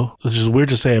ago, which is weird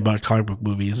to say about comic book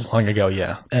movies. Long ago,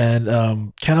 yeah. And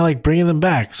kind of like bringing them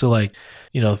back. So like,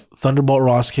 Thunderbolt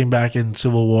Ross came back in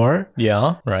Civil War.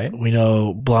 Yeah, right. We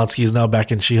know Blonsky is now back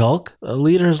in She-Hulk. A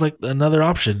leader is like another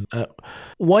option.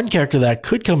 One character that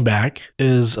could come back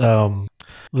is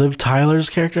Liv Tyler's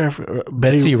character,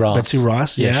 Betsy Ross. Betsy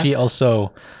Ross, yeah. She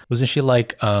also, wasn't she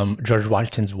like George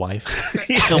Washington's wife?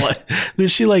 Did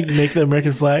she like make the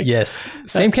American flag? Yes.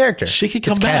 Same character. She could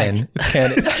come It's back. canon.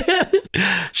 It's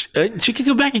canon. She could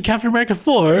come back in Captain America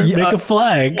 4, make a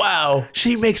flag. Wow.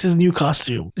 She makes his new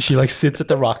costume. She like sits at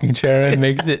the rocking chair and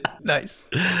makes it nice.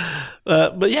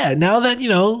 But yeah, now that,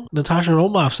 Natasha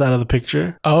Romanoff's out of the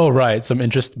picture. Oh, right. Some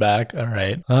interest back. All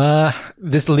right.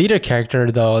 This leader character,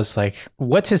 though, is like,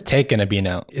 what's his take going to be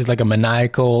now? Is like a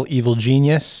maniacal evil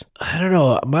genius? I don't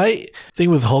know. My thing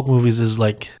with Hulk movies is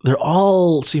like, they're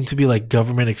all seem to be like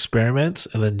government experiments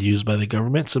and then used by the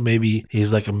government. So maybe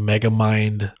he's like a mega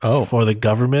mind for the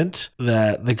government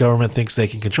that the government thinks they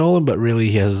can control him, but really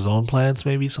he has his own plans,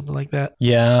 maybe something like that.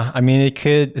 Yeah. I mean,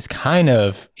 it's kind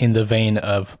of in the vein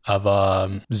of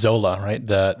Zola, right?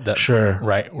 The Sure.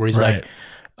 Right. Where he's Right. like,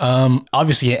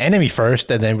 Obviously an enemy first,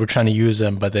 and then we're trying to use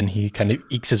him, but then he kind of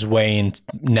ekes his way in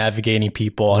navigating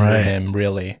people under him,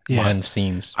 really, behind the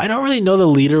scenes. I don't really know the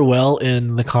leader well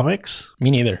in the comics.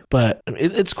 Me neither. But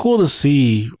it's cool to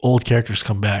see old characters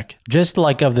come back. Just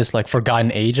like of this like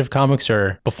forgotten age of comics,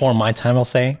 or before my time, I'll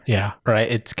say. Yeah.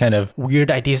 Right? It's kind of weird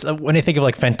ideas. When I think of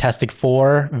like Fantastic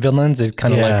Four villains, it's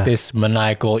kind of like this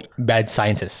maniacal bad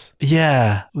scientist.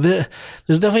 Yeah. There's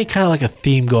definitely kind of like a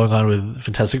theme going on with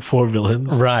Fantastic Four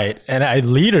villains. Right. And a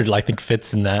leader, I think,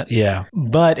 fits in that. Yeah.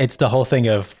 But it's the whole thing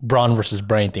of Brawn versus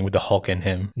Brain thing with the Hulk and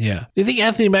him. Yeah. Do you think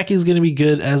Anthony Mackie is going to be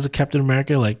good as a Captain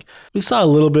America? Like, we saw a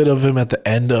little bit of him at the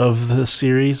end of the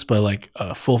series, but like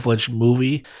a full-fledged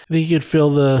movie. I think he could fill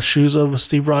the shoes of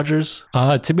Steve Rogers.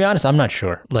 To be honest, I'm not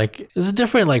sure. Like, it's a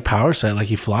different like power set. Like,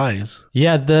 he flies.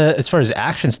 Yeah, as far as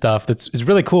action stuff, it's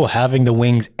really cool having the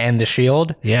wings and the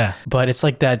shield. Yeah. But it's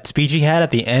like that speech he had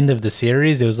at the end of the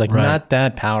series. It was like not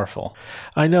that powerful.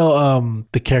 I know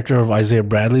the character of Isaiah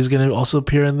Bradley is going to also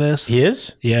appear in this. He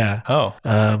is? Yeah. Oh.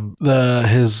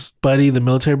 His buddy, the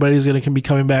military buddy, is going to be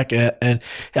coming back, and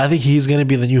I think he's going to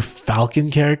be the new Falcon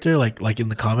character, like in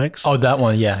the comics. Oh, that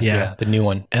one, yeah, the new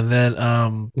one. And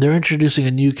then they're introducing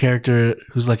a new character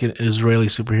who's like an Israeli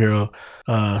superhero.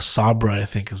 Sabra, I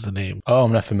think, is the name. Oh,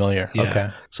 I'm not familiar. Yeah. Okay.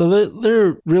 So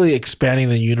they're really expanding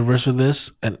the universe with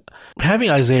this, and having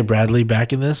Isaiah Bradley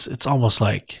back in this, it's almost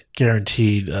like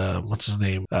guaranteed. What's his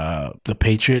name? The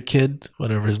Patriot Kid,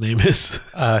 whatever his name is.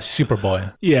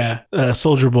 Superboy. Yeah,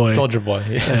 Soldier Boy. Soldier Boy.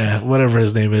 Yeah. Whatever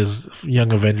his name is,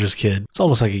 Young Avengers kid. It's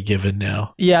almost like a given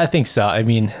now. Yeah, I think so. I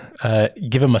mean,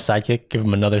 give him a sidekick, give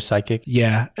him another sidekick.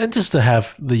 Yeah, and just to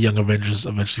have the Young Avengers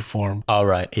eventually form. All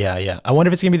right. Yeah. I wonder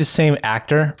if it's gonna be the same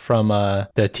actor from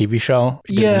the TV show.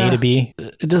 Does it need to be?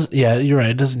 It does. Yeah, you're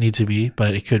right. It doesn't need to be,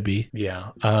 but it could be.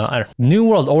 Yeah. I don't know. New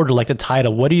World Order, like the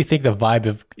title. What do you think the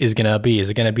vibe is gonna be? Is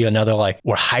it gonna be another like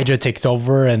where Hydra takes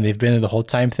over and they've been in the whole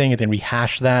time thing and then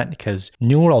rehash that? Because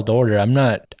New World Order,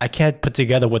 I can't put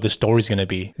together what the story's gonna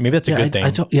be. Maybe that's a good thing.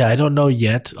 I don't know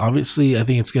yet. Obviously, I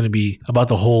think it's gonna be about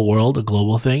the whole world, a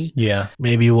global thing. Yeah.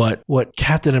 Maybe what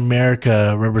Captain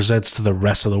America represents to the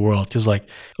rest of the world. Because like,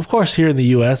 of course, here in the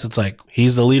U.S., it's like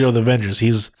he's the leader of the Avengers.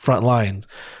 He's front lines.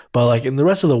 But like in the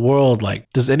rest of the world, like,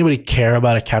 does anybody care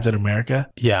about a Captain America?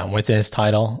 Yeah, what's in his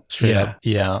title? Straight up.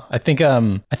 Yeah. I think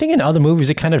in other movies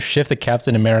it kind of shift the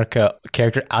Captain America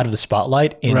character out of the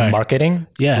spotlight in marketing.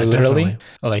 Yeah, literally.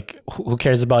 Definitely. Like, who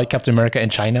cares about Captain America in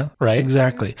China, right?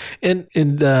 Exactly. In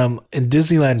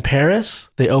Disneyland Paris,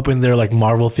 they opened their like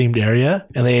Marvel themed area,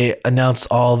 and they announced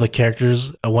all the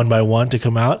characters one by one to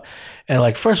come out. And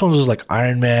like first one was like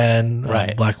Iron Man,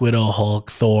 Black Widow,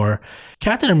 Hulk, Thor.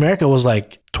 Captain America was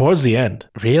like towards the end.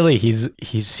 Really? He's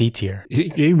C tier.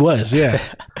 He was, yeah.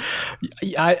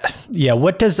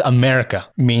 What does America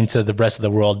mean to the rest of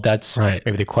the world? That's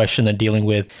maybe the question they're dealing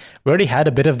with. We already had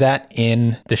a bit of that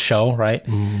in the show, right?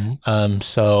 Mm-hmm.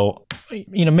 So,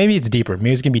 maybe it's deeper.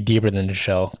 Maybe it's gonna be deeper than the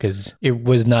show because it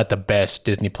was not the best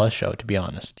Disney Plus show, to be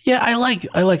honest. Yeah, I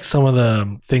like some of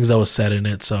the things that was said in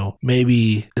it. So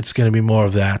maybe it's gonna be more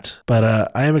of that. But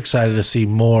I am excited to see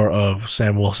more of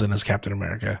Sam Wilson as Captain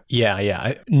America.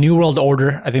 Yeah. New World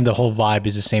Order. I think the whole vibe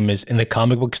is the same as in the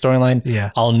comic book storyline.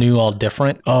 Yeah. All new, all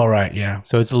different. Oh, right. Yeah.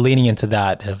 So it's leaning into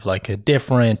that of like a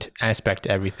different aspect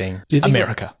to everything. Do you think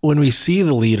America. When we see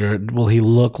the leader, will he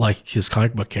look like his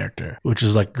comic book character, which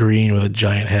is like green with a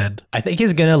giant head? I think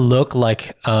he's gonna look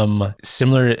like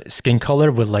similar skin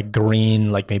color with like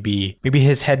green, like maybe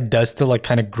his head does still like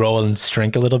kind of grow and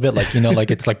shrink a little bit, like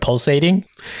like it's like pulsating.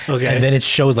 Okay. And then it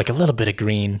shows like a little bit of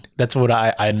green. That's what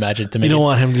I imagine to me. You don't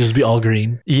want him to just be all green.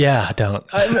 Yeah, I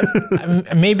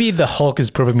don't. Maybe the Hulk is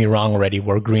proving me wrong already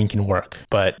where green can work,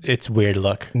 but it's weird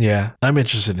look. Yeah, I'm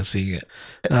interested in seeing it.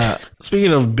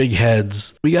 Speaking of big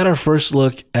heads, we got our first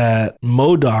look at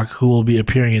MODOK, who will be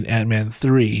appearing in Ant-Man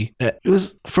 3. It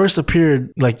was first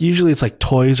appeared, like usually it's like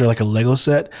toys or like a Lego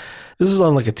set. This is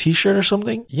on like a t-shirt or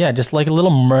something? Yeah, just like a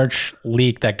little merch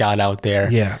leak that got out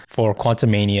there for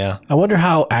Quantumania. I wonder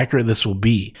how accurate this will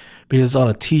be because it's on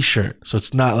a t-shirt, so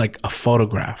it's not like a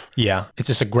photograph. Yeah, it's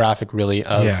just a graphic really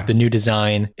of the new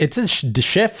design. It's a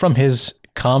shift from his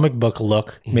comic book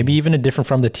look, maybe even a different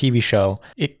from the TV show.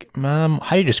 How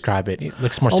do you describe it? It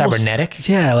looks more cybernetic.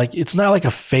 Yeah, like it's not like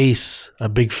a face, a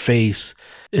big face.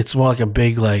 It's more like a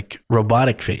big, like,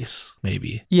 robotic face,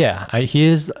 maybe. Yeah, he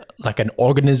is like an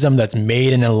organism that's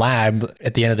made in a lab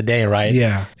at the end of the day, right?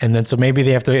 Yeah. And then so maybe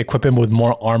they have to equip him with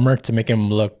more armor to make him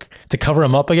to cover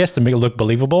him up, I guess, to make it look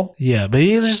believable. Yeah, but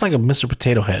he is just like a Mr.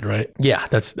 Potato Head, right? Yeah,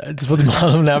 that's what they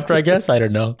modeled him after, I guess. I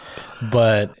don't know.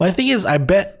 But my thing is, I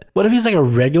bet what if he's like a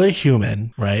regular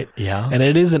human, right? Yeah. And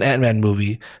it is an Ant-Man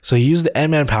movie. So he used the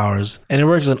Ant-Man powers and it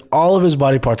works on all of his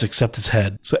body parts except his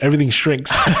head. So everything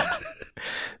shrinks.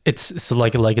 It's so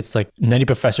like it's like Nutty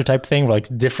Professor type thing where like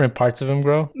different parts of him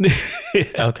grow.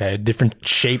 Okay, different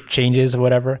shape changes or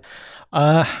whatever.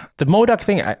 The MODOK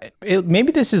thing,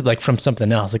 maybe this is like from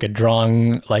something else, like a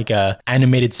drawing, like a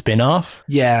animated spin-off.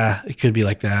 Yeah, it could be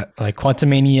like that. Like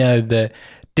Quantumania, the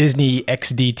Disney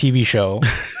XD TV show,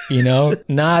 you know,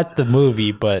 not the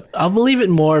movie, but I'll believe it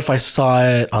more if I saw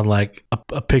it on like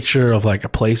a picture of like a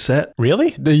play set.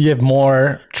 really, do you have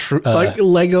more Like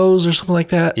Legos or something like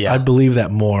that. Yeah. I'd believe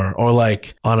that more. Or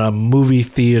like on a movie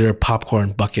theater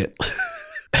popcorn bucket.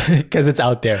 because it's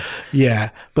out there. Yeah.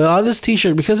 But on this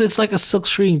t-shirt, because it's like a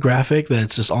silkscreen graphic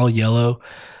that's just all yellow,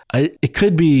 it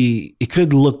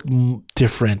could look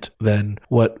different than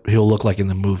what he'll look like in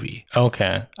the movie.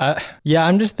 Okay. Yeah,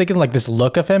 I'm just thinking like this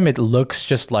look of him, it looks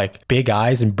just like big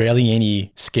eyes and barely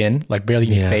any skin, like barely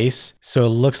any face. So it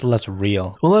looks less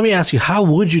real. Well, let me ask you, how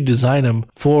would you design him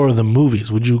for the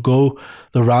movies? Would you go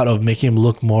the route of making him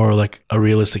look more like a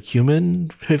realistic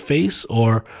human face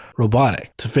or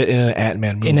robotic to fit in an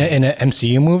Ant-Man movie? In an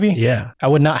MCU movie? Yeah. I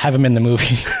would not have him in the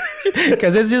movie.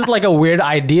 Because it's just like a weird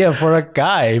idea for a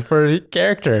guy, for a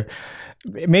character.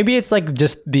 Maybe it's like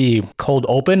just the cold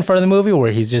open for the movie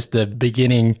where he's just the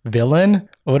beginning villain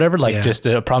or whatever, like just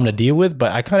a problem to deal with.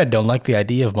 But I kind of don't like the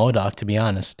idea of MODOK, to be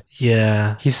honest.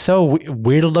 Yeah. He's so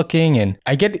weird looking, and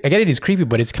I get it, he's creepy,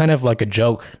 but it's kind of like a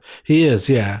joke. He is,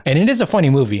 yeah. And it is a funny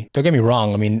movie. Don't get me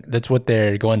wrong. I mean, that's what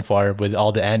they're going for with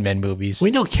all the Ant-Man movies. We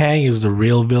know Kang is the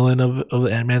real villain of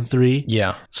the Ant-Man 3.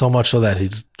 Yeah. So much so that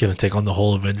he's going to take on the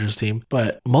whole Avengers team.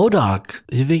 But MODOK,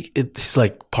 do you think he's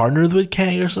like partnered with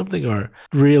Kang or something, or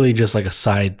really just like a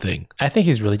side thing? I think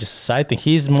he's really just a side thing.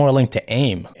 He's more linked to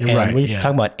AIM. And Right, when you're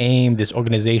talking about AIM, this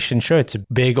organization, sure, it's a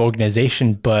big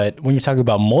organization, but when you're talking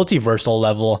about multiversal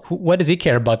level, what does he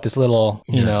care about this little,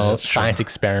 science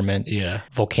experiment? Yeah.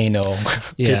 Volcano.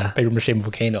 Yeah. Paper mache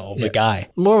volcano of a guy.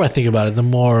 The more I think about it, the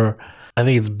more I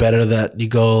think it's better that you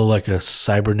go like a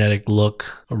cybernetic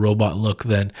look, a robot look,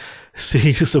 than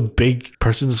seeing just a big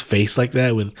person's face like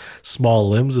that with small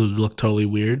limbs. It would look totally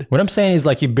weird. What I'm saying is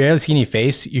like you barely see any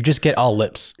face, you just get all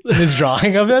lips. This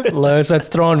drawing of him, so that's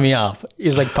throwing me off.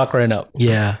 He's like puckering up.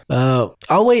 Yeah.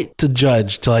 I'll wait to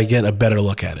judge till I get a better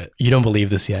look at it. You don't believe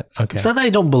this yet? Okay. It's not that I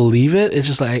don't believe it. It's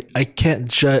just like I can't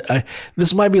judge.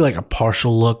 This might be like a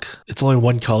partial look. It's only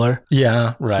one color.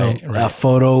 Yeah, right. So a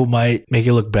photo might make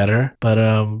it look better. But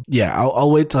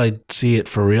I'll wait till I see it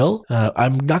for real.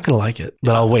 I'm not going to like it,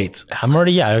 but I'll wait.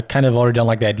 I kind of already don't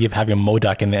like the idea of having a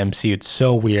MODOK in the MCU. It's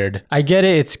so weird. I get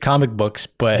it, it's comic books,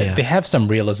 but they have some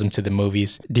realism to the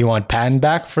movies. Do you want Patton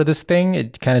back for this thing?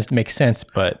 It kind of makes sense,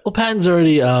 but... Well, Patton's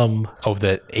already...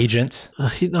 the agent?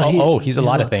 He's a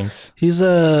lot of things. He's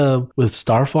with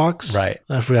Star Fox. Right.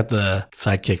 I forgot the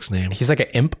sidekick's name. He's like an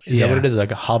imp? Is that what it is?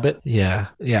 Like a hobbit? Yeah.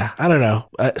 I don't know.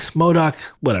 MODOK,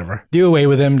 whatever. Do away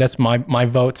with him. That's my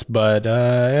votes, but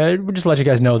we'll just let you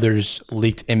guys know there's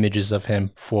leaked images of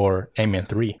him for Ant-Man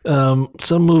 3.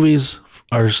 Some movies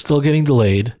are still getting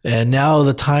delayed, and now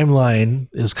the timeline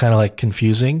is kind of like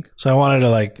confusing. So I wanted to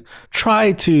like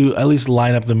try to at least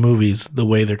line up the movies the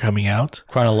way they're coming out.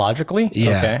 Chronologically?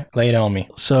 Yeah. Okay. Lay it on me.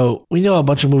 So we know a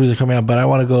bunch of movies are coming out, but I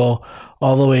want to go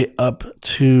all the way up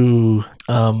to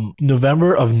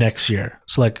November of next year.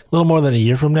 So like a little more than a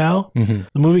year from now. Mm-hmm.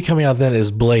 The movie coming out then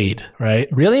is Blade, right?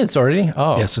 Really? It's already?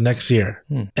 Oh. Yeah, so next year.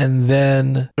 And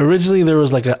then originally there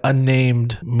was like an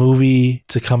unnamed movie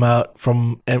to come out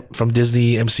from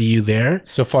Disney MCU there.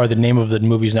 So far the name of the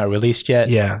movie's not released yet?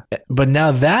 Yeah. But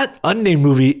now that unnamed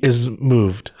movie is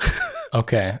moved.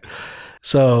 Okay.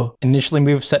 So initially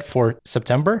moved set for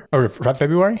September or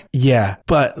February? Yeah,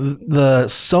 but the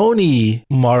Sony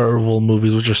Marvel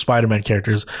movies, which are Spider-Man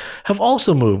characters, have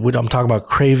also moved. I'm talking about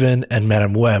Kraven and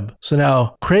Madam Web. So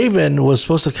now Kraven was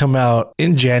supposed to come out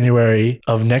in January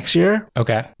of next year.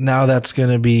 Okay. Now that's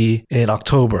going to be in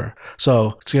October.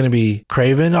 So it's going to be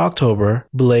Kraven in October,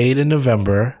 Blade in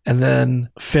November, and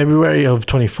then February of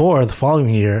 24, the following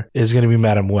year, is going to be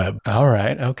Madam Web. All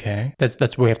right. Okay. That's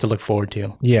what we have to look forward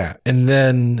to. Yeah. And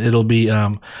then it'll be,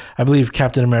 I believe,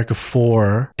 Captain America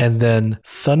 4, and then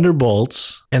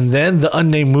Thunderbolts, and then the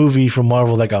unnamed movie from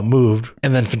Marvel that got moved,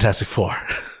 and then Fantastic Four.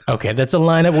 Okay, that's a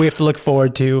lineup we have to look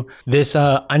forward to. This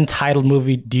untitled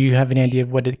movie, do you have any idea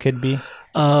of what it could be?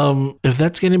 If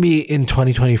that's going to be in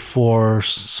 2024,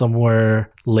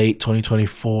 somewhere late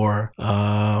 2024,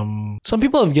 some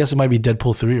people have guessed it might be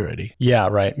Deadpool 3 already. Yeah,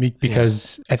 right.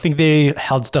 Because I think they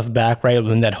held stuff back, right?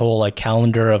 In that whole like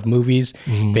calendar of movies,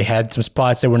 they had some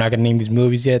spots that we're not going to name these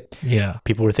movies yet. Yeah.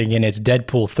 People were thinking it's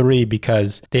Deadpool 3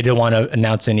 because they didn't want to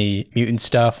announce any mutant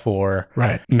stuff or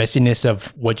messiness of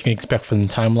what you can expect from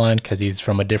the timeline because he's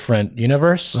from a different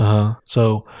universe.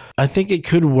 So I think it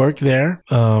could work there.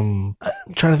 I'm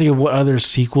trying to think of what other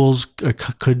sequels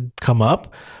could come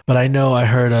up. But I know I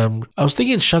heard, I was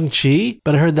thinking Shang-Chi,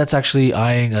 but I heard that's actually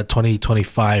eyeing a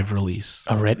 2025 release.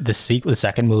 Already, the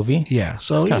second movie? Yeah.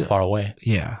 So it's kind of far away.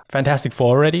 Yeah. Fantastic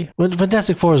Four already? Well,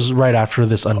 Fantastic Four is right after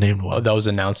this unnamed one. Oh, that was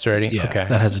announced already? Yeah. Okay.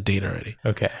 That has a date already.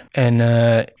 Okay. And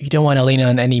you don't want to lean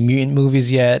on any mutant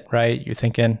movies yet, right? You're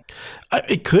thinking?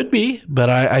 It could be, but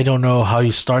I don't know how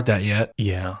you start that yet.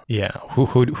 Yeah. Yeah. Who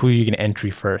are you going to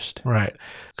entry first? Right.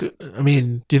 I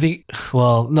mean, do you think,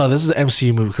 well, no, this is an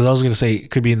MCU movie because I was going to say it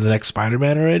could be in the next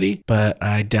Spider-Man already, but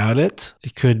I doubt it.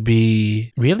 It could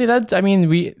be. Really?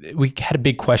 We had a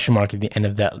big question mark at the end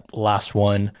of that last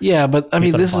one. Yeah, but I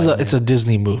mean, it's a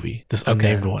Disney movie, this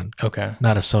unnamed one. Okay.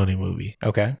 Not a Sony movie.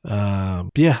 Okay.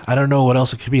 Yeah, I don't know what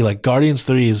else it could be. Like Guardians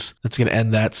 3 that's going to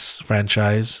end that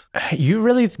franchise. You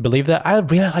really believe that? I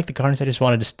really like the Guardians. I just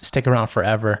wanted to stick around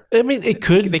forever. I mean, it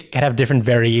could. They could have different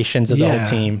variations of the whole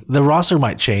team. The roster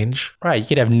might change. Right. You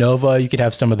could have Nova. You could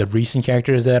have some of the recent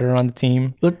characters that are on the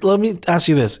team. Let me ask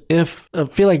you this. If I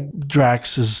feel like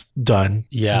Drax is done.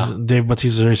 Yeah. Dave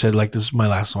Bautista already said, like, this is my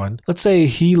last one. Let's say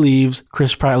he leaves,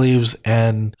 Chris Pratt leaves,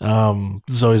 and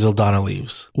Zoe Saldana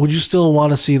leaves. Would you still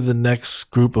want to see the next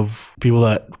group of people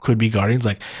that could be Guardians?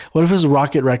 Like, what if it's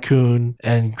Rocket Raccoon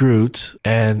and Groot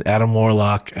and Adam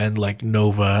Warlock and, like,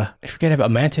 Nova? I forget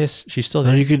about Mantis. She's still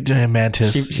there. Or you could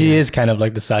Mantis. She is kind of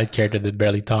like the side character that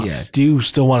barely talks. Yeah. Do you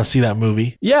still want to see that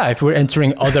movie? Yeah, if we're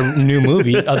entering other new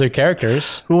movies, other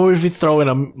characters. What if you throw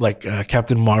in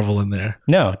Captain Marvel in there?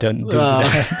 No, don't do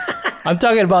that. I'm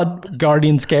talking about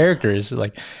Guardians characters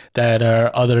like that are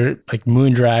other like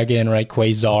Moondragon, right?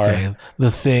 Quasar. Okay.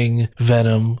 The Thing,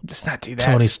 Venom. Let's not do that.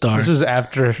 Tony Stark. This was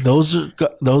after. Those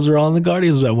are on the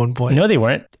Guardians at one point. No, they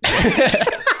weren't.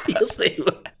 Yes, they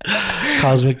were.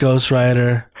 Cosmic Ghost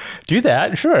Rider. Do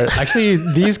that, sure. Actually,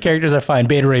 these characters are fine.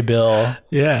 Beta Ray Bill.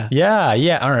 Yeah.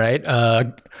 Yeah. All right.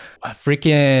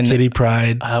 Freaking Kitty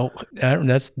Pryde.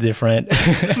 That's different.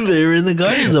 They were in the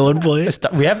Guardians at one point.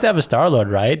 We have to have a Star-Lord,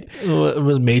 right?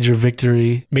 Major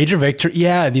Victory.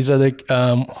 Yeah, these are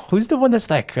the who's the one that's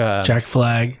like Jack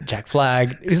Flag.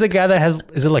 Who's the guy that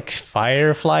is it like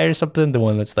Firefly or something? The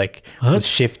one that's like was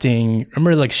shifting.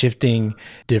 Remember like shifting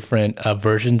different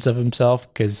versions of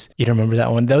himself? Because you don't remember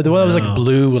that one. The one that was like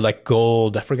blue with like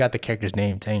gold. I forgot the character's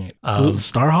name. Dang it.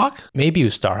 Starhawk? Maybe it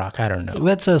was Starhawk. I don't know.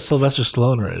 That's Sylvester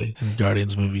Stallone already in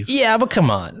Guardians movies. Yeah, but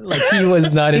come on. Like he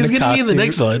was not in the costume. He's going to be in the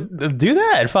next one. Do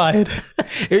that. Fine.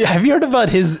 Have you heard about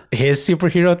his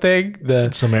superhero thing?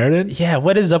 The Samaritan? Yeah.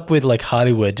 What is up with like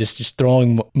Hollywood just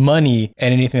throwing money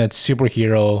at anything that's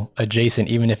superhero adjacent,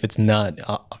 even if it's not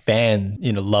a fan,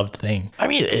 loved thing? I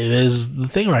mean, it is the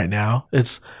thing right now.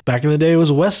 It's back in the day it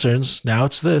was Westerns. Now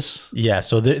it's this. Yeah.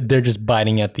 So they're just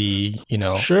biting at the,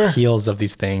 heels of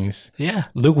these things. Yeah.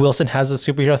 Luke Wilson has a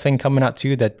superhero thing coming out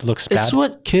too that looks bad. It's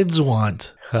what kids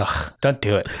want. Ugh, don't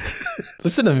do it.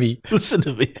 Listen to me.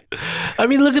 I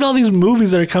mean, look at all these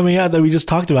movies that are coming out that we just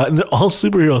talked about, and they're all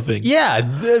superhero things. Yeah,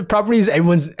 the properties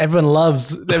everyone loves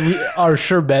that we are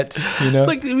sure bets.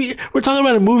 Like we're talking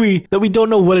about a movie that we don't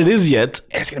know what it is yet.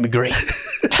 It's gonna be great.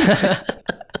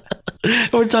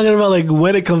 And we're talking about like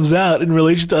when it comes out in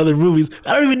relation to other movies.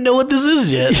 I don't even know what this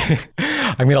is yet.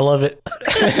 I'm gonna love it.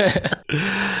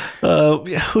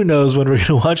 Who knows when we're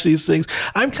gonna watch these things?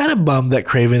 I'm kind of bummed that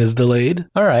Kraven is delayed.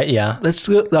 All right, yeah.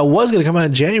 That was gonna come out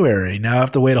in January. Now I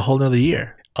have to wait a whole nother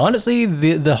year. Honestly,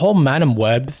 the whole Madam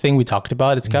Web thing we talked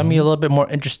about, it's got me a little bit more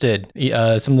interested.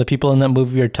 Some of the people in that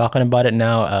movie are talking about it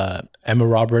now. Emma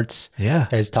Roberts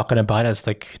is talking about it. It's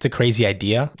like, it's a crazy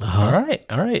idea. All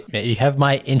right. You have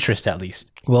my interest at least.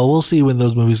 Well, we'll see when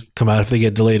those movies come out, if they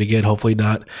get delayed again. Hopefully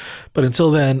not. But until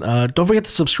then, don't forget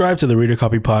to subscribe to the Reader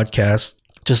Copy Podcast.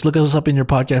 Just look us up in your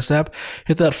podcast app.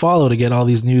 Hit that follow to get all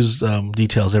these news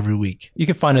details every week. You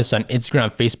can find us on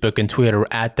Instagram, Facebook, and Twitter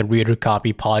at the Reader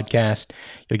Copy Podcast.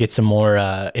 You'll get some more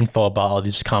info about all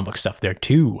this comic book stuff there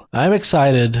too. I'm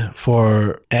excited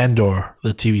for Andor,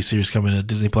 the TV series coming to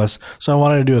Disney Plus. So I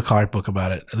wanted to do a comic book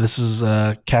about it. This is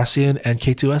Cassian and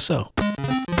K-2SO.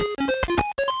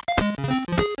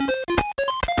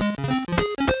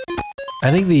 I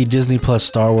think the Disney Plus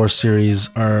Star Wars series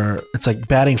it's like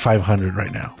batting 500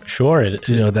 right now. Sure.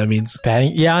 Do you know what that means?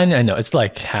 Batting? Yeah, I know. It's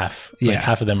like half. Like Yeah.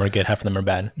 half of them are good, half of them are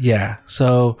bad. Yeah.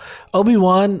 So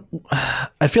Obi-Wan,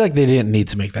 I feel like they didn't need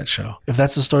to make that show. If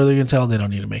that's the story they're going to tell, they don't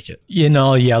need to make it.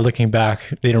 Yeah, looking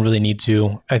back, they don't really need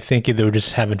to. I think they were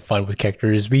just having fun with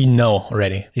characters we know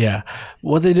already. Yeah.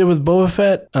 What they did with Boba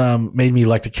Fett made me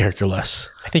like the character less.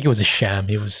 I think it was a sham.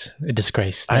 It was a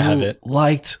disgrace to have it.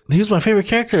 He was my favorite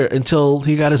character until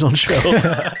he got his own show.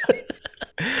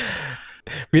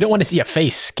 We don't want to see a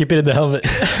face. Keep it in the helmet.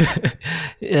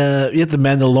 Yet the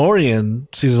Mandalorian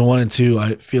season 1 and 2,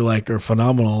 I feel like are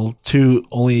phenomenal. 2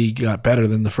 only got better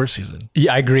than the first season.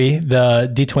 Yeah, I agree. The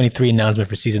D23 announcement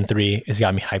for season 3 has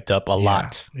got me hyped up a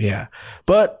lot. Yeah.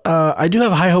 But I do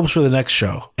have high hopes for the next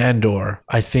show, Andor.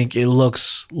 I think it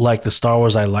looks like the Star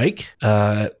Wars I like.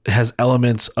 It has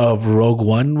elements of Rogue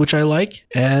One, which I like.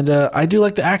 And I do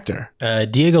like the actor.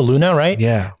 Diego Luna, right?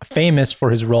 Yeah. Famous for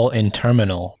his role in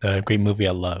Terminal, a great movie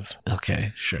I love.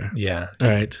 Okay, sure. Yeah. All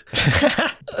right.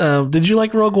 Did you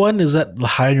like Rogue One? Is that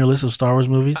high on your list of Star Wars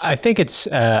movies? I think it's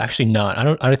actually not. I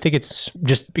don't think it's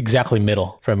just exactly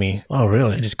middle for me. Oh,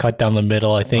 really? I just cut down the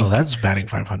middle, I think. Oh, that's batting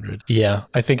 500. Yeah.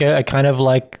 I think I kind of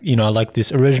like, I like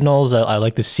these originals. I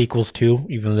like the sequels too,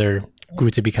 even though they're grew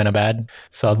to be kind of bad.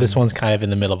 So this one's kind of in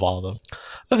the middle of all of them.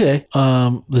 Okay.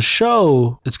 The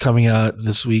show is coming out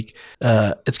this week.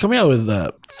 It's coming out with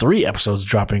 3 episodes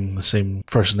dropping the same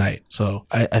first night. So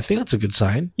I think that's a good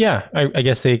sign. Yeah. I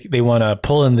guess they want to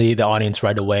pull in the audience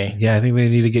right away. Yeah, I think they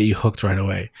need to get you hooked right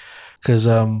away. Because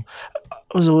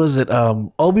was it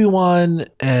Obi-Wan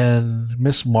and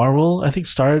Miss Marvel, I think,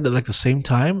 started at like the same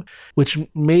time, which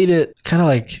made it kind of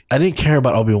like I didn't care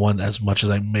about Obi-Wan as much as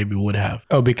I maybe would have.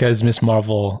 Oh, because Miss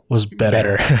Marvel was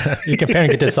better. You're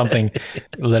comparing it to something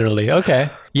literally. Okay.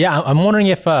 Yeah, I'm wondering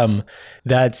if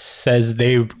that says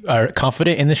they are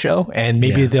confident in the show and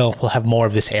maybe they'll have more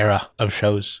of this era of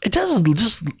shows. It does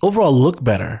just overall look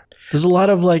better. There's a lot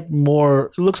of it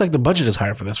looks like the budget is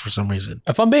higher for this for some reason.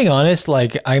 If I'm being honest,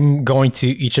 I'm going to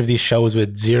each of these shows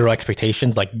with zero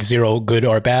expectations, like zero good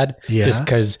or bad, just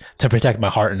because to protect my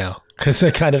heart now. Because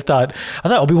I thought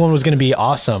Obi-Wan was going to be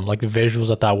awesome. Like the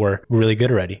visuals I thought were really good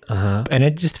already. And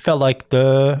it just felt like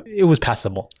it was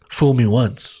passable. Fool me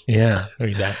once. Yeah,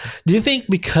 exactly. Do you think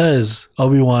because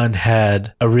Obi-Wan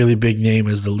had a really big name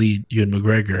as the lead, Ewan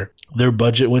McGregor, their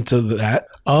budget went to that?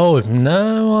 Oh,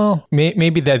 no. Well,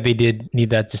 maybe that they did need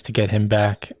that just to get him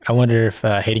back. I wonder if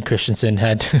Hayden Christensen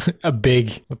had a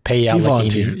big payout. He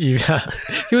volunteered.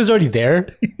 He was already there.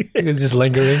 He was just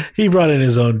lingering. He brought in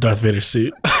his own Darth Vader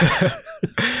suit.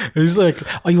 He was like,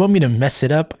 oh, you want me to mess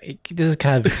it up? This is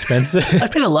kind of expensive. I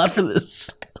paid a lot for this.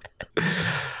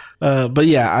 But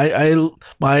yeah, I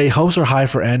my hopes are high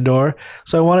for Andor,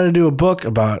 so I wanted to do a book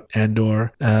about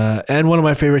Andor and one of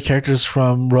my favorite characters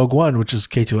from Rogue One, which is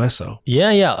K-2SO.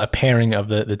 Yeah, a pairing of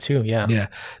the two. Yeah.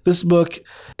 This book,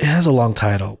 it has a long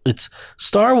title. It's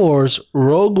Star Wars,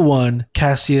 Rogue One,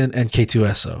 Cassian, and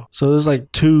K-2SO. So there's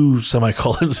like 2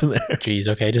 semicolons in there. Jeez,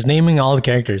 okay, just naming all the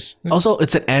characters. Also,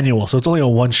 it's an annual, so it's only a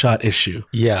one-shot issue.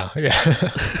 Yeah.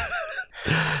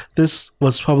 This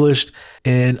was published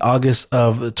in August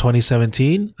of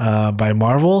 2017 by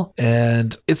Marvel,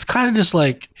 and it's kind of just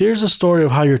like, here's a story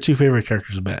of how your 2 favorite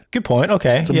characters met. Good point.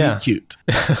 Okay, it's cute.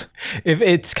 If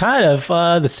it's kind of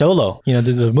the Solo,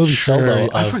 the movie Solo.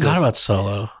 I forgot about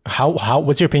Solo. How?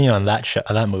 What's your opinion on that show,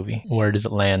 that movie? Where does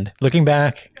it land? Looking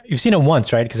back, you've seen it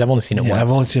once, right? Because I've only seen it once. I've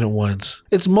only seen it once.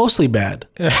 It's mostly bad.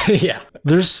 Yeah.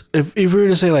 There's if we were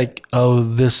to say like, oh,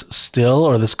 this still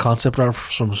or this concept art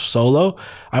from Solo,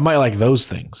 I might like those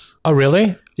things. Oh,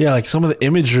 really? Yeah, like some of the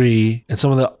imagery and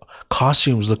some of the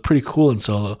costumes look pretty cool in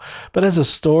Solo, but as a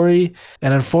story,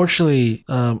 and unfortunately,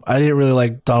 I didn't really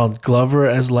like Donald Glover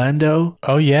as Lando.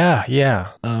 Oh yeah.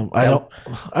 I don't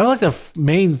like the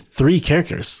main 3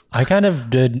 characters. I kind of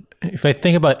did. If I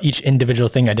think about each individual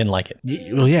thing, I didn't like it.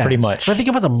 Well, yeah, pretty much. If I think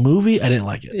about the movie, I didn't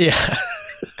like it. Yeah.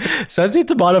 So I'd say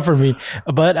it's a bottom for me.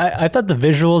 But I thought the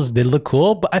visuals did look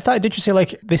cool. But I thought, did you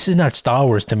say this is not Star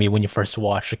Wars to me when you first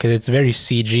watch it? Because it's very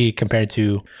CG compared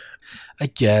to, I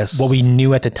guess, what we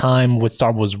knew at the time, what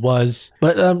Star Wars was.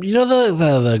 But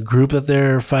the group that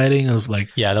they're fighting was like,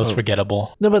 yeah, that was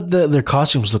forgettable. No, but their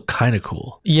costumes look kind of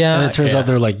cool. Yeah, and it turns out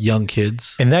they're like young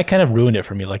kids, and that kind of ruined it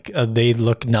for me. They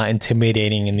look not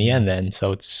intimidating in the end. Then,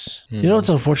 so it's you know what's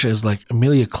unfortunate is like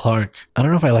Emilia Clarke. I don't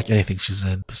know if I like anything she's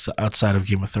in outside of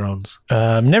Game of Thrones.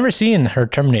 Never seen her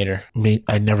Terminator.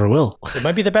 I never will. It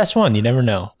might be the best one. You never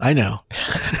know. I know.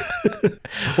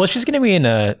 Well, she's gonna be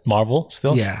in Marvel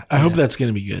still. Yeah, I hope that's going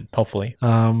to be good. Hopefully.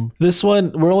 This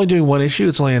one, we're only doing one issue.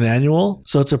 It's only an annual,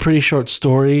 so it's a pretty short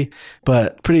story,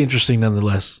 but pretty interesting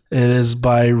nonetheless. It is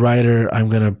by writer, I'm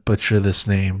going to butcher this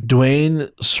name, Duane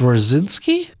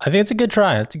Swierczynski? I think it's a good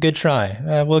try.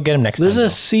 We'll get him next There's time. a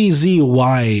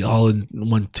CZY all in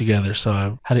one together,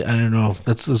 so I don't know.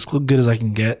 That's as good as I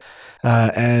can get.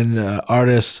 And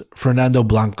artist Fernando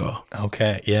Blanco.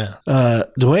 Okay, yeah.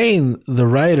 Duane, the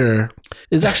writer,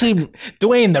 is actually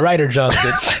Duane, the writer,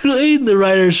 Johnson. Duane, the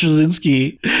writer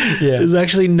Swierczynski, is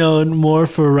actually known more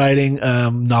for writing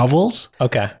novels.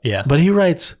 Okay, yeah. But he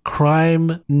writes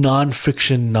crime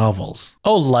nonfiction novels.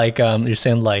 Oh, like you're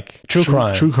saying like true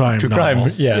crime. True crime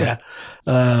novels. Yeah.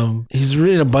 He's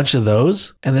written a bunch of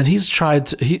those, and then he's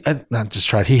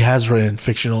he has written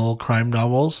fictional crime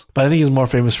novels, but I think he's more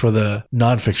famous for the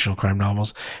non-fictional crime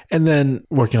novels, and then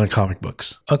working on comic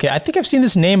books. Okay, I think I've seen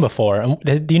this name before.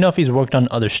 Do you know if he's worked on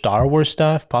other Star Wars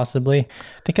stuff, possibly?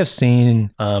 I think I've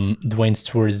seen Duane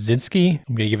Swierczynski.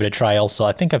 I'm going to give it a try also.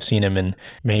 I think I've seen him in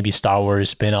maybe Star Wars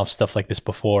spin-off stuff like this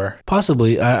before.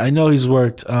 Possibly. I know he's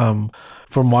worked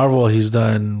for Marvel. He's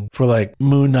done for like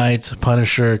Moon Knight,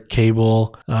 Punisher,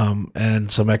 Cable, and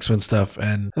some X-Men stuff.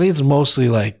 And I think it's mostly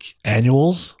like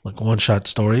annuals, like one-shot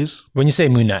stories. When you say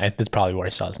Moon Knight, that's probably where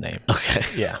I saw his name. Okay.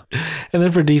 Yeah. And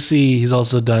then for DC, he's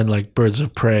also done like Birds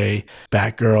of Prey,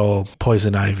 Batgirl,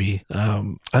 Poison Ivy.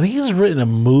 I think he's written a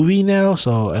movie now,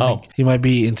 so I think he might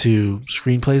be into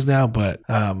screenplays now, but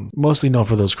mostly known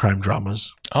for those crime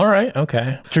dramas. All right.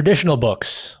 Okay. Traditional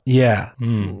books. Yeah.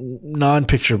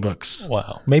 Non-picture books.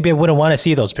 Wow. Maybe I wouldn't want to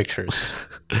see those pictures.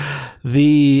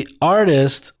 The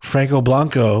artist, Franco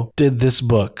Blanco, did this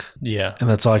book. Yeah. And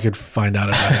that's all I could find out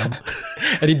about him.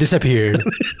 And he disappeared.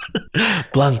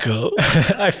 Blanco.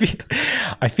 I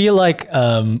feel like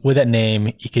with that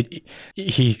name,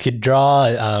 he could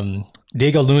draw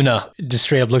Diego Luna. Just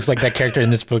straight up looks like that character in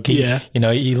this book.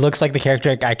 He looks like the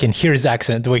character. I can hear his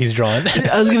accent the way he's drawn.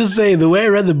 I was gonna say, the way I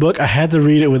read the book, I had to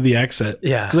read it with the accent.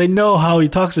 Yeah, because I know how he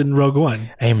talks in Rogue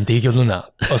One. I am Diego Luna,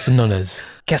 also known as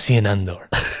Cassian Andor.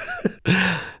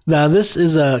 Now, this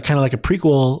is kind of like a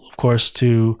prequel, of course,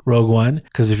 to Rogue One,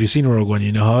 because if you've seen Rogue One,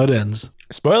 you know how it ends.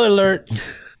 Spoiler alert.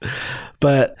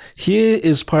 But he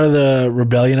is part of the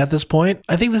rebellion at this point.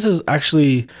 I think this is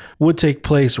actually would take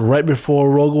place right before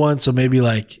Rogue One, so maybe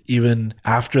like even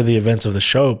after the events of the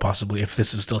show, possibly, if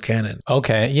this is still canon.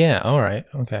 Okay, yeah, all right,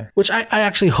 okay. Which I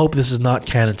actually hope this is not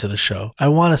canon to the show. I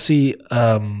want to see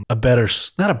not a better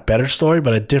story,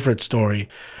 but a different story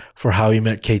for how he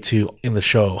met K2 in the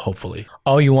show, hopefully.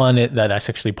 Oh, you want it that's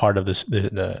actually part of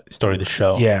the story of the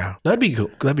show? Yeah, that'd be cool.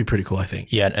 That'd be pretty cool, I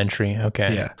think. Yeah, an entry.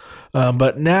 Okay. Yeah.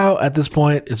 But now at this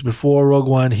point, it's before Rogue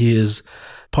One. He is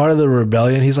part of the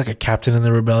rebellion. He's like a captain in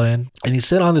the rebellion. And he's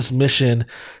sent on this mission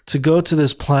to go to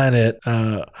this planet.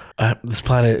 This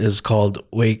planet is called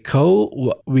Wikako.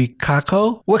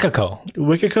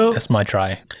 That's my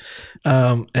try.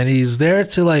 And he's there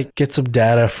to like get some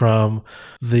data from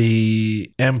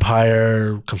the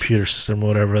Empire computer system,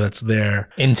 whatever that's there.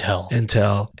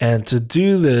 Intel. And to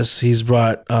do this, he's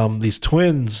brought these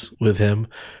twins with him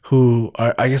who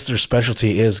are, I guess their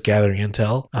specialty is gathering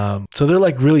intel. So they're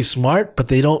like really smart, but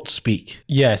they don't speak.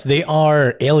 Yes, they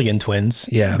are alien twins.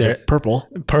 Yeah, they're purple.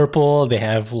 They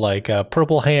have like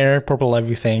purple hair, purple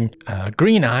everything,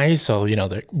 green eyes. So,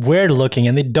 they're weird looking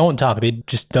and they don't talk. They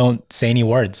just don't say any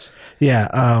words. Yeah.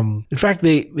 In fact,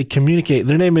 they communicate.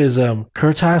 Their name is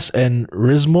Kurtas and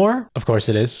Rizmor. Of course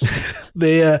it is.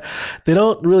 They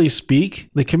don't really speak.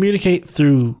 They communicate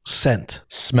through scent.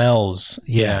 Smells.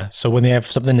 Yeah. So when they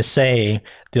have something to say,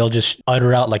 they'll just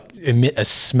utter out, like emit a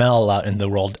smell out in the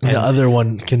world. And the other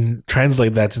one can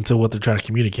translate that into what they're trying to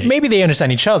communicate. Maybe they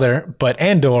understand each other, but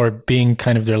Andor, being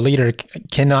kind of their leader,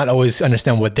 cannot always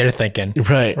understand what they're thinking.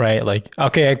 Right. Right. Like,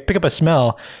 okay, I pick up a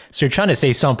smell. So you're trying to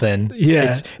say something.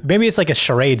 Yeah. Maybe it's like a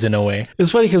charades in a way.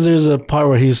 It's funny because there's a part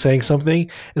where he's saying something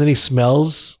and then he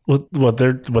smells what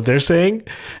they're saying. And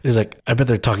he's like, I bet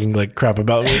they're talking like crap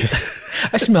about me.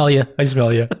 I smell you.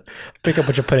 Pick up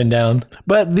what you're putting down.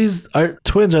 But these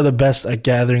twins are the best at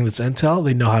gathering this intel.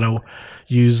 They know how to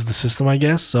use the system, I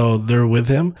guess. So they're with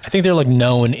him. I think they're like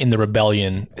known in the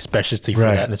rebellion, especially for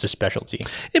that. That's their specialty.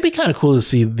 It'd be kind of cool to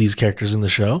see these characters in the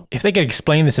show. If they could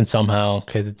explain this in somehow,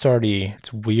 because it's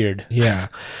weird. Yeah.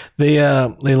 They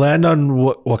land on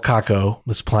Wakako,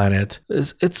 this planet.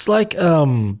 It's like,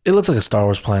 it looks like a Star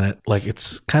Wars planet. Like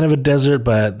it's kind of a desert,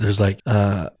 but there's like,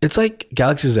 it's like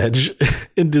Galaxy's Edge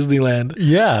in Disneyland.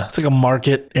 Yeah. It's like a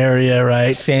market area,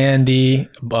 right? Sandy,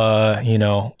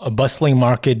 a bustling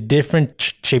market, different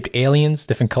shaped aliens,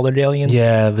 different colored aliens.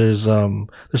 Yeah, there's some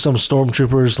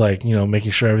stormtroopers like,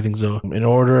 making sure everything's in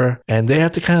order, and they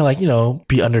have to kind of like,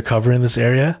 be undercover in this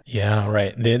area. Yeah,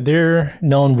 right. They're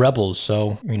known rebels,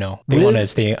 so they want to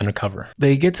stay undercover.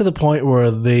 They get to the point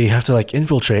where they have to like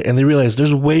infiltrate, and they realize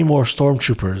there's way more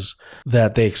stormtroopers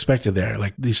that they expected there.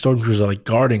 Like these stormtroopers are like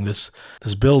guarding this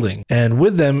building, and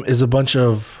with them is a bunch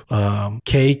of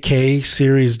KK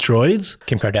series droids.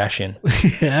 Kim Kardashian.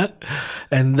 Yeah,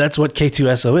 and that's what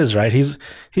K-2SO is, right? He's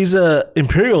a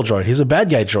Imperial droid. He's a bad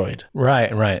guy droid.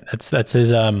 Right. That's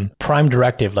his prime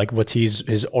directive, like what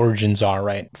his origins are,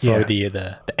 right? For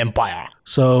the Empire.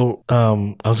 So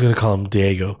I was gonna call him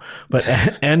Diego, but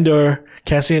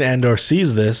Cassian Andor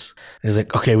sees this and he's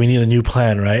like, okay, we need a new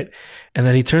plan, right? And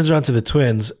then he turns around to the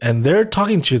twins, and they're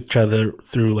talking to each other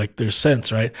through like their sense,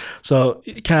 right? So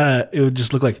it would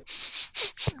just look like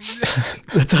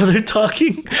that's how they're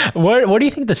talking. What do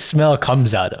you think the smell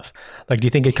comes out of? Like, do you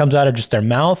think it comes out of just their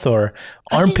mouth or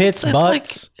armpits,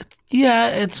 butts?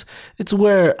 It's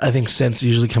where I think scents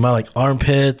usually come out, like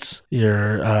armpits,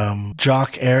 your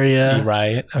jock area,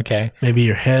 right? Okay, maybe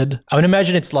your head. I would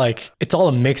imagine it's all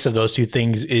a mix of those two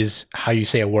things. Is how you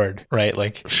say a word, right?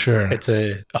 Like, sure, it's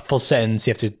a full sentence.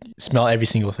 You have to smell every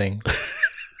single thing.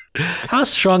 How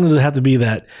strong does it have to be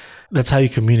that's how you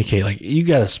communicate? Like, you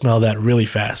got to smell that really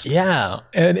fast. Yeah.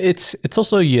 And it's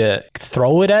also you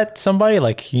throw it at somebody,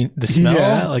 like the smell.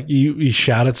 Yeah, like you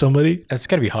shout at somebody. It's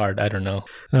got to be hard. I don't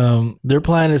know. Their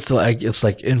plan is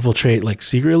to infiltrate like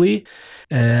secretly.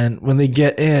 And when they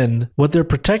get in, what they're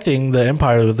protecting, the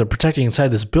Empire, what they're protecting inside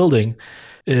this building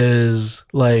is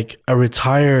like a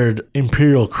retired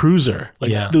Imperial cruiser,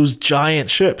 like those giant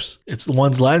ships. It's the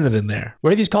ones landed in there.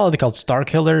 What are these called? Are they called Star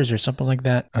Killers or something like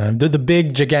that? They're the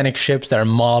big gigantic ships that are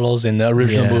models in the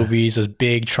original movies, those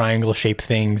big triangle shaped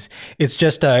things. It's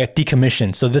just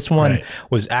decommissioned. So this one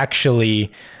was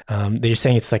actually they're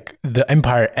saying it's like the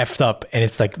Empire effed up and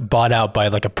it's like bought out by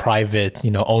like a private,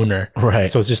 owner.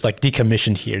 Right. So it's just like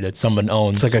decommissioned here that someone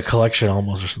owns. It's like a collection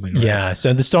almost or something. Right? Yeah.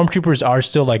 So the stormtroopers are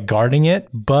still like guarding it,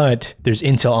 but there's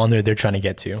intel on there they're trying to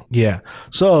get to. Yeah.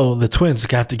 So the twins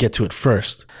have to get to it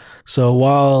first. So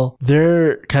while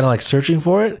they're kind of like searching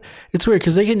for it, it's weird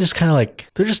because they can just kind of like,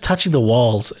 they're just touching the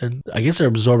walls, and I guess they're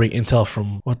absorbing intel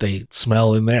from what they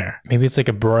smell in there. Maybe it's like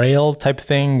a braille type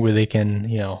thing where they can,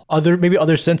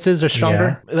 other senses are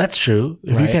stronger. Yeah, that's true.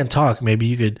 If you can't talk, maybe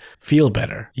you could feel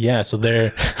better. Yeah, so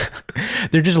they're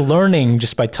just learning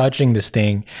just by touching this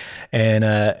thing. And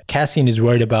Cassian is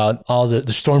worried about all the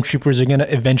stormtroopers are going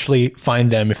to eventually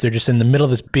find them if they're just in the middle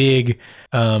of this big,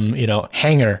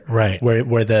 hangar, right,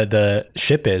 where the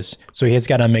ship is. So he has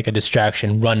got to make a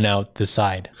distraction, run out the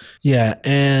side. Yeah,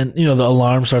 and the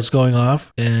alarm starts going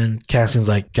off, and Cassian's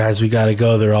like, "Guys, we got to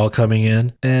go. They're all coming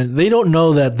in," and they don't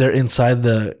know that they're inside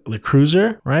the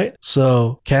cruiser, right?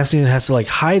 So Cassian has to like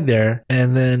hide there,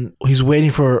 and then he's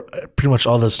waiting for pretty much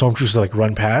all the stormtroopers to like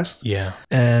run past. Yeah,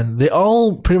 and they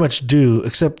all pretty much do,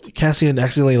 except Cassian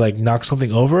accidentally like knocks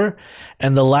something over,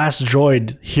 and the last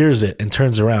droid hears it and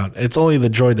turns around. It's only the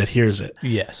droid that hears it.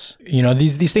 Yes.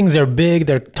 These things are big.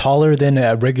 They're taller than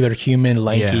a regular human,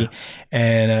 lanky.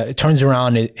 And it turns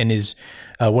around and is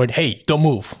word, "Hey, don't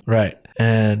move." Right.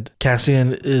 And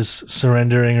Cassian is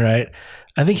surrendering, right?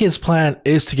 I think his plan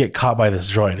is to get caught by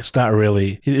this droid.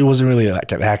 It wasn't really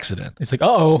like an accident. It's like,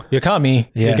 "Oh, you caught me.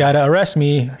 You got to arrest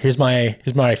me. Here's my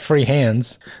free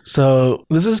hands." So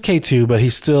this is K2, but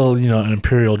he's still, an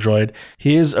Imperial droid.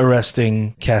 He is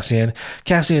arresting Cassian.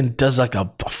 Cassian does like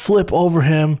a flip over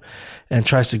him and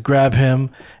tries to grab him.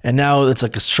 And now it's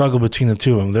like a struggle between the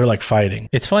two of them. They're like fighting.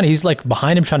 It's funny. He's like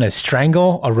behind him trying to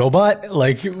strangle a robot,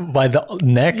 like by the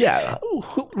neck. Yeah.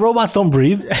 Robots don't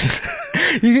breathe.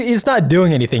 He's not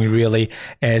doing anything really,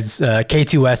 as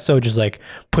K-2SO just like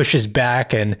pushes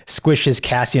back and squishes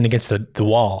Cassian against the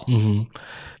wall. Mm-hmm.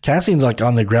 Cassian's like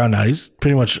on the ground now. He's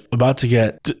pretty much about to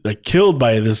get killed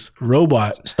by this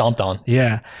robot. Stomped on.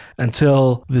 Yeah.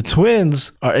 Until the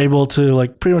twins are able to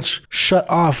like pretty much shut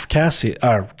off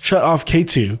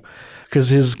K2 because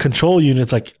his control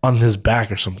unit's like on his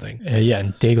back or something. Yeah.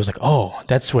 And Diego's like, "Oh,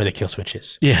 that's where the kill switch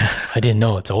is." Yeah. I didn't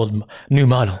know. It's an new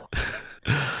model.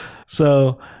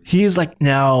 So he's like,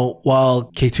 now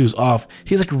while K2's off,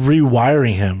 he's like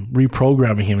reprogramming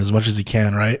him as much as he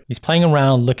can, right? He's playing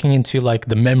around, looking into like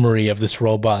the memory of this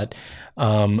robot.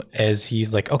 as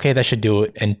he's like, okay, that should do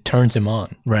it, and turns him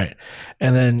on. Right.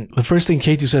 And then the first thing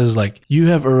K2 says is like, you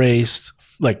have erased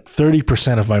like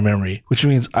 30% of my memory, which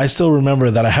means I still remember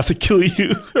that I have to kill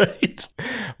you, right?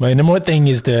 My number one thing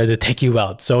is to take you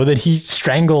out. So then he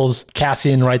strangles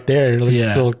Cassian right there. He's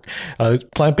still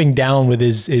clamping down with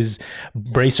his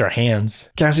bracer hands.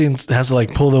 Cassian has to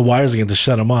like pull the wires again to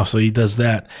shut him off. So he does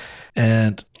that.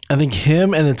 And I think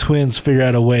him and the twins figure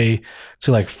out a way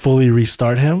to like fully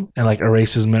restart him and like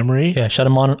erase his memory. Yeah, shut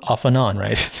him on, off and on,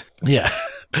 right? Yeah.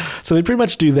 So they pretty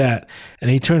much do that, and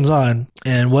he turns on,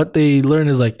 and what they learn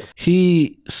is like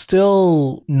he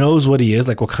still knows what he is,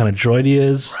 like what kind of droid he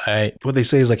is. Right. What they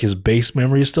say is like his base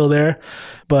memory is still there,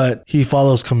 but he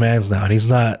follows commands now, and he's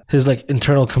not, his like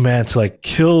internal command to like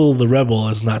kill the rebel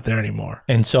is not there anymore.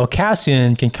 And so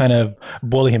Cassian can kind of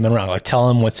bully him around, like tell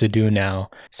him what to do now.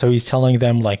 So he's telling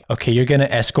them like, okay, you're going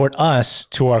to escort us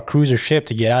to our cruiser ship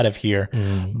to get out of here.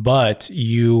 But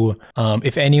you,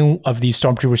 if any of these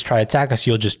stormtroopers try to attack us,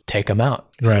 you'll just take them out.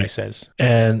 Right. He says.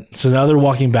 And so now they're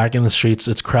walking back in the streets.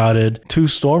 It's crowded. 2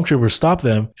 stormtroopers stop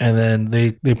them, and then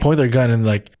they point their gun and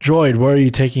like, droid, where are you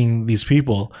taking these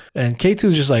people? And K2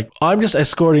 is just like, I'm just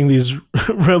escorting these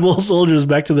rebel soldiers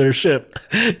back to their ship,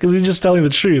 because he's just telling the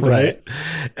truth, right?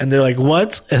 And they're like,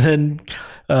 what? And then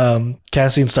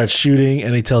Cassian starts shooting,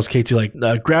 and he tells K2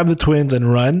 like, grab the twins and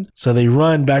run. So they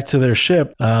run back to their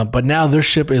ship, but now their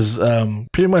ship is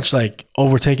pretty much like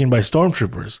overtaken by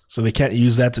stormtroopers, so they can't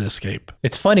use that to escape.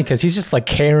 It's funny because he's just like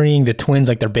carrying the twins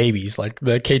like they're babies, like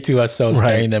the K-2SO is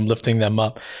carrying them, lifting them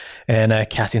up, and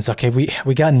Cassian's okay,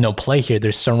 we got no play here,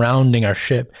 they're surrounding our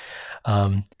ship.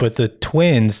 But the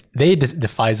twins, they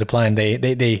devise the plan. They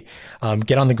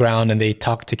get on the ground and they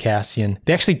talk to Cassian.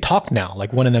 They actually talk now.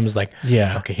 Like one of them is like,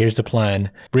 okay, here's the plan.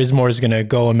 Brismore is going to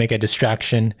go and make a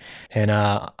distraction. And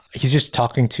he's just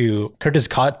talking to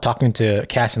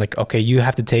Cassian like, okay, you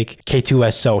have to take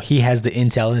K-2SO. He has the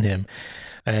intel in him.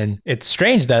 And it's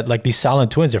strange that like these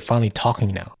silent twins are finally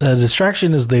talking now. The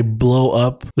distraction is they blow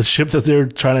up the ship that they're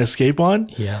trying to escape on.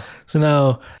 Yeah. So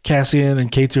now Cassian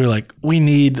and K2 are like, we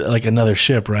need like another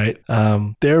ship, right?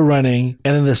 They're running,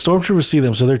 and then the stormtroopers see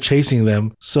them, so they're chasing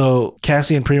them. So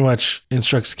Cassian pretty much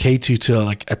instructs K2 to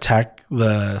like attack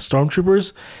the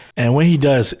stormtroopers. And when he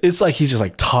does, it's like he's just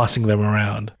like tossing them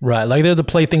around. Right. Like they're the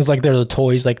playthings, like they're the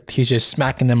toys, like he's just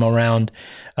smacking them around.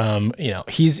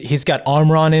 He's got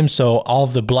armor on him, so all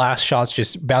of the blast shots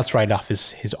just bounce right off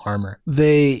his armor.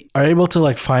 They are able to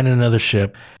like find another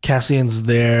ship. Cassian's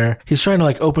there. He's trying to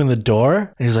like open the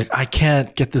door, and he's like, I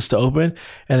can't get this to open.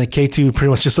 And then K2 pretty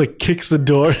much just like kicks the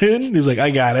door in. He's like, I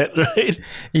got it, right?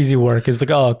 Easy work. It's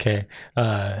like, oh, okay.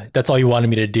 That's all you wanted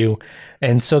me to do.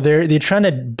 And so they're trying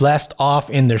to blast off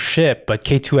in their ship, but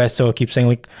K-2SO keeps saying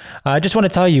like, I just want to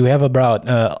tell you, we have about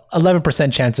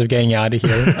 11% chance of getting out of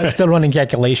here. I'm still running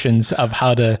calculations of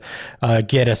how to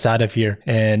get us out of here.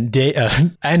 And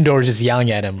Andor's just yelling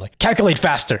at him like, calculate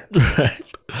faster. Right.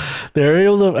 They're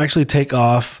able to actually take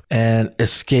off and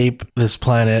escape this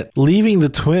planet, leaving the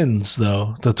twins,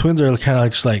 though. The twins are kind of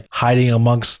like just like hiding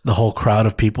amongst the whole crowd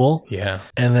of people. Yeah.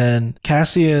 And then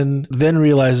Cassian then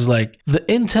realizes like the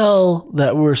intel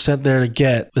that we're sent there to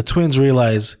get, the twins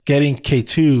realize getting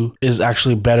K2 is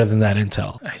actually better than that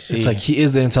intel. I see. It's like he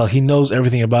is the intel. He knows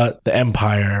everything about the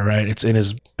Empire, right? It's in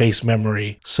his base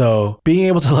memory. So being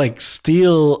able to like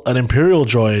steal an Imperial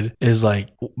droid is like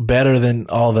better than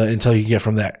all the intel you get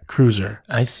from that cruiser.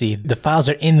 I see. The files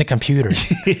are in the computer.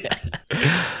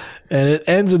 And it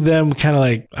ends with them kind of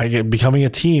like becoming a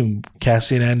team,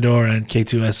 Cassian Andor and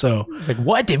K-2SO. It's like,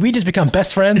 what? Did we just become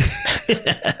best friends?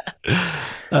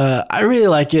 I really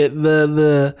like it.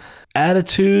 The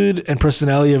attitude and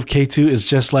personality of K2 is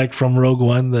just like from Rogue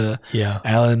One, the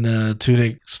Alan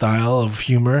Tudyk style of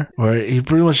humor, where he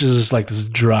pretty much is just like this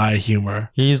dry humor.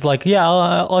 He's like, yeah,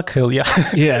 I'll kill you.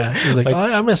 Yeah, he's like,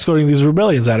 I'm escorting these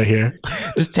rebellions out of here.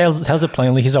 Just tells it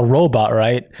plainly. He's a robot,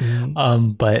 right?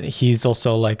 Mm-hmm. But he's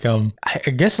also like, I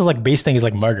guess his like base thing is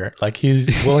like murder. Like he's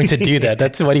willing to do that.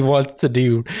 That's what he wants to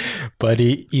do. But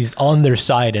he's on their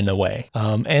side in a way.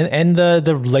 And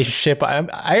the relationship,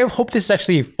 I hope this is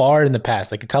actually far in the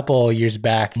past, like a couple of years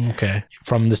back,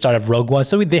 from the start of Rogue One.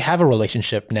 So they have a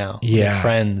relationship now. Yeah, they're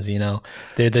friends. You know,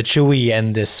 they're the Chewie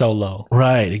and the Solo.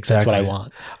 Right, exactly. That's what I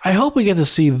want. I hope we get to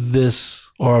see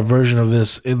this or a version of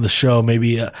this in the show,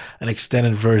 maybe an extended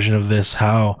extended version of this,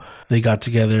 how they got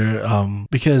together,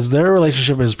 because their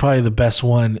relationship is probably the best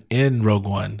one in Rogue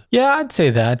One. Yeah, I'd say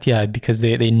that. Yeah, because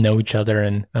they know each other,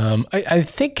 and I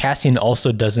think Cassian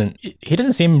also doesn't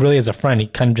seem really as a friend. He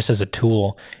kind of just as a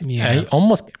tool. Yeah.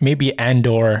 Almost maybe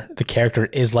Andor, the character,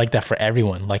 is like that for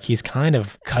everyone. Like he's kind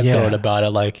of cutthroat about it.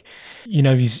 Like, you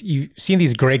know, you've seen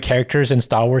these great characters in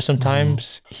Star Wars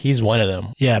sometimes. He's one of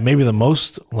them. Yeah, maybe the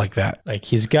most like that. Like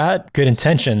he's got good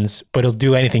intentions, but he'll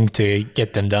do anything to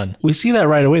get them done. We see that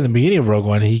right away in the beginning of Rogue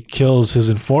One. He kills his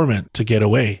informant to get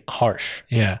away. Harsh.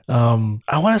 Yeah.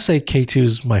 I want to say K2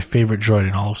 is my favorite droid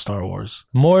in all of Star Wars.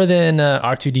 More than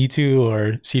R2D2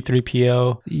 or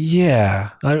C3PO.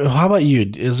 Yeah. How about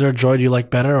you? Is there a droid you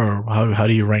like better, or how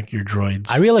do you rank your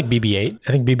droids? I really like BB-8.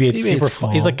 I think BB-8's super fun.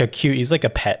 Cool. He's like a cute. He's like a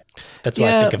pet. That's what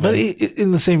I think of but him.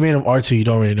 In the same vein of R2, you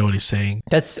don't really know what he's saying.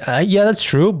 That's that's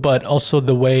true. But also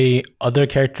the way other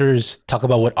characters talk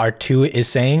about what R2 is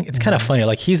saying, it's kind of funny.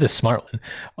 Like he's the smart one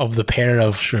of the pair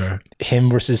of him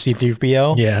versus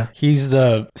C3PO. Yeah, he's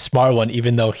the smart one,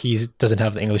 even though he doesn't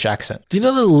have the English accent. Do you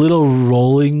know the little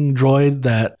rolling droid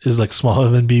that is like smaller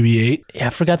than BB-8? Yeah, I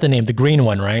forgot the name. The green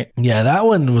one, right? Yeah, that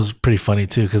one was pretty funny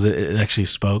too because it actually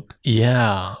spoke.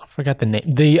 Yeah, I forgot the name.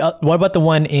 What about the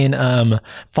one in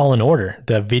Fallen Order,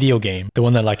 the video game? The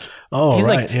one that he's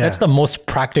that's the most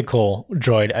practical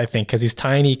droid, I think, because he's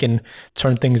tiny, he can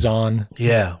turn things on.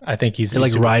 Yeah, I think he's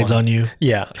rides on you.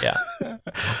 Yeah.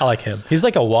 I like him. He's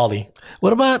like a Wally.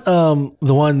 What about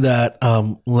the one that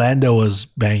Lando was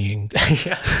banging?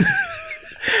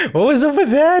 What was up with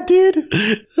that, dude?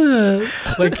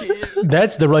 Like,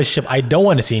 that's the relationship I don't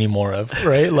want to see any more of,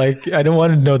 right? Like, I don't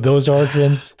want to know those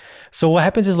origins. So what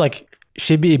happens is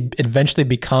she eventually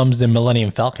becomes the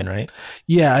Millennium Falcon, right?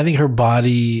 Yeah, I think her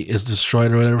body is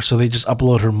destroyed or whatever, so they just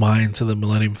upload her mind to the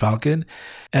Millennium Falcon.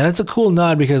 And it's a cool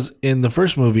nod because in the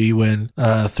first movie, when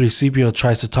 3CPO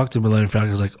tries to talk to Millennium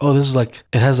Falcon, it's like, oh, this is it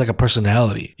has like a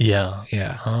personality. Yeah.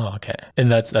 Yeah. Oh, okay.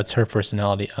 And that's her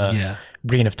personality. Yeah.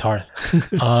 Brienne of Tarth.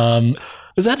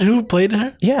 Is that who played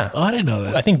her? Yeah. Oh, I didn't know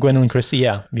that. I think Gwendolyn Christie.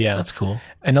 Yeah. That's cool.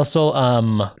 And also,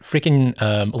 freaking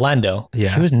Lando.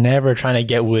 Yeah. He was never trying to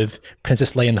get with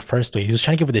Princess Leia in the first place. He was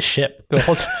trying to get with the ship the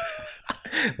whole time.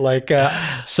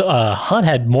 Han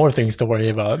had more things to worry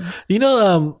about. You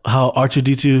know how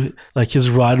R2D2, his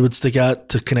rod would stick out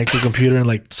to connect to a computer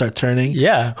and start turning?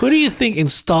 Yeah. Who do you think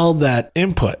installed that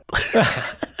input?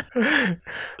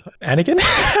 Anakin?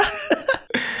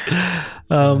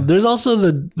 There's also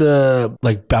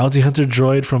the bounty hunter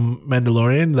droid from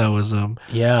Mandalorian that was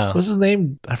what's his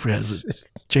name? I forget. It's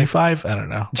J5? I don't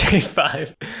know.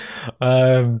 J5.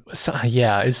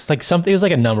 It's like something. It was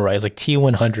like a number, right? It was like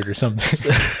T100 or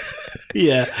something.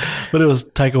 Yeah, but it was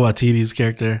Taika Waititi's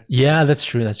character. Yeah, that's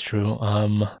true.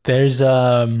 There's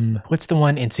what's the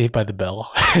one in Saved by the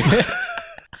Bell?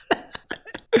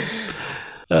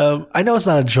 I know it's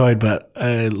not a droid, but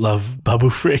I love Babu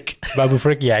Frick. Babu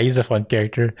Frick, yeah, he's a fun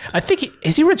character. I think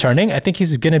is he returning? I think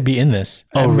he's gonna be in this.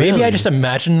 Oh, maybe really? I just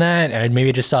imagined that, and maybe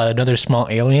I just saw another small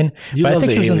alien. You but love I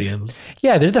think the aliens.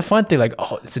 Yeah, they're the fun thing. Like,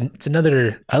 oh, it's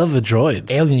another. I love the droids.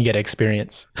 Alien you get to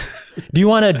experience. Do you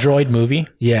want a droid movie?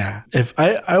 Yeah, if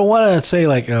I want to say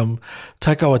Taika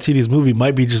Waititi's movie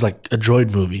might be just like a droid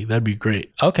movie. That'd be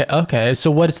great. Okay. So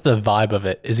what's the vibe of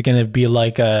it? Is it gonna be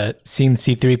like seeing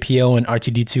C3PO and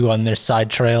R2D2 on their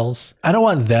side trails? I don't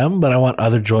want them, but I want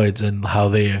other droids and how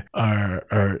they are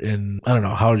in. I don't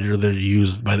know how they're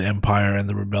used by the Empire and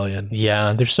the Rebellion.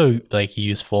 Yeah, they're so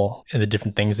useful in the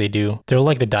different things they do. They're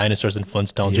like the dinosaurs in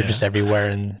Flintstones. They're just everywhere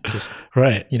and just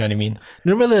right. You know what I mean?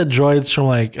 Remember the droids from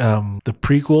the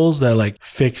prequels that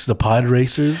fix the pod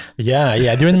racers?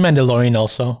 Yeah. During the Mandalorian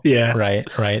also. Yeah.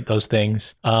 Right. Those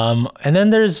things. And then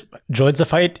there's droids that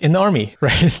fight in the army,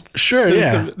 right? Sure.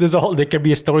 There could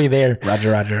be a story there.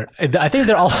 Roger. I think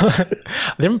they're all.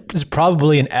 There's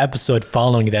probably an episode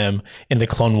following them in the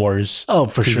Clone Wars. Oh,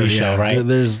 for TV sure. show, Yeah. Right.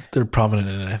 They're prominent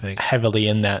in it. I think heavily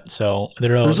in that. So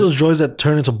there's those droids that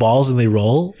turn into balls and they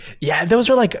roll. Yeah, those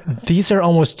are these are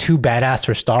almost too badass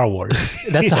for Star Wars.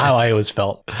 That's how I always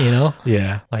felt. You know.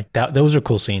 Yeah. Like that. Those are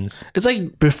cool scenes. It's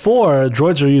like before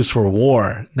droids were used for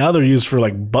war. Now they're used for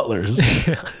butlers.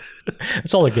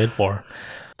 That's all they're good for.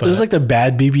 But there's the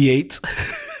bad BB-8s.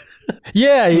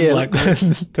 Yeah.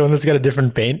 The one that's got a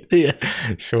different paint. Yeah.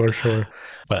 Sure.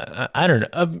 But I don't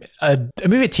know.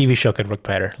 Maybe a TV show could work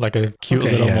better, like a cute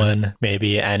little one,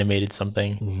 maybe animated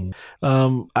something.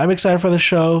 I'm excited for the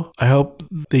show. I hope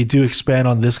they do expand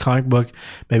on this comic book,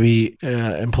 maybe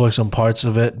employ some parts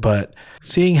of it. But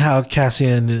seeing how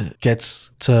Cassian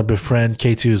gets to befriend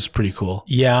K2 is pretty cool.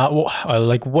 Yeah, well,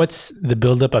 like what's the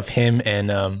buildup of him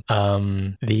and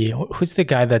who's the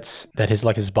guy that is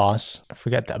like his boss? I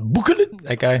forget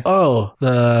that guy. Oh,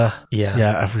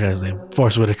 I forgot his name.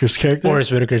 Forrest Whitaker's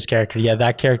character. Yeah,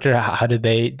 that character. How did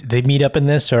they meet up in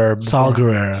this or Saul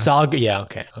Guerrero? Yeah,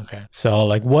 okay. So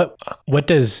like what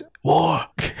does war?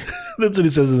 That's what he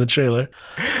says in the trailer.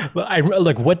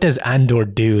 But what does Andor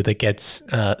do that gets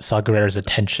Saul Guerrero's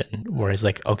attention? Where he's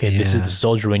like, okay, this is the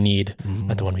soldier we need,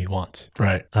 not the one we want.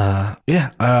 Right. I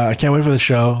can't wait for the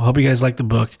show. Hope you guys like the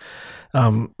book.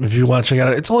 If you want to check it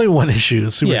out, it's only one issue,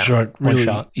 super short, really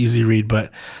easy read,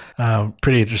 but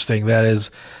pretty interesting. That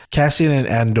is Cassian and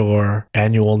Andor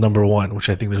Annual #1, which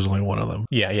I think there's only one of them.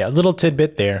 Yeah, little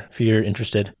tidbit there if you're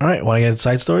interested. All right, want to get into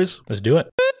side stories? Let's do it.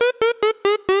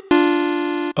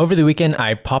 Over the weekend,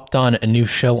 I popped on a new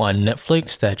show on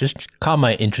Netflix that just caught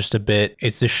my interest a bit.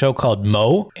 It's this show called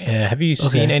Mo. Have you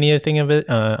seen anything of it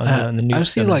on the news? I've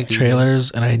seen like trailers,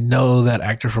 and I know that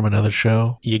actor from another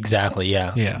show. Exactly,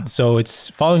 yeah. So it's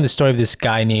following the story of this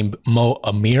guy named Mo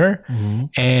Amir,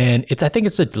 and I think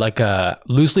it's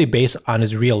loosely based on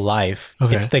his real life.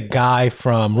 Okay. It's the guy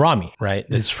from Rami, right?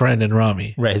 His friend in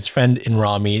Rami. Right, his friend in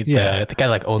Rami. Yeah. The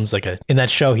guy owns in that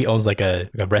show, he owns a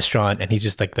restaurant, and he's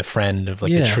just the friend of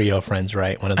the trio of friends,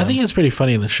 right? One of them. I think he's pretty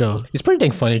funny in the show. He's a pretty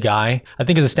dang funny guy. I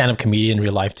think he's a stand-up comedian in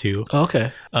real life too. Oh,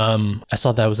 okay. I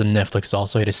saw that was on Netflix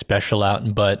also. He had a special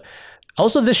out, but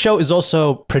also this show is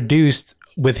also produced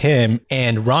with him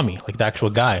and Rami, the actual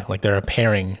guy. They're a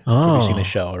pairing producing the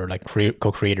show, or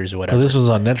co-creators or whatever. Oh, this was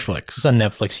on Netflix. It's on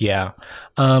Netflix, yeah.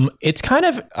 It's kind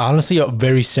of honestly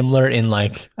very similar in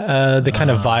the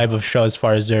kind of vibe of show, as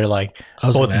far as they're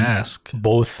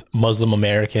both Muslim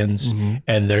Americans,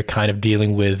 and they're kind of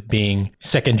dealing with being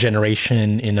second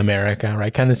generation in America,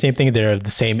 right? Kind of the same thing. They're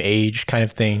the same age, kind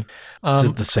of thing. Is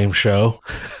it the same show?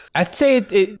 I'd say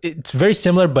it's very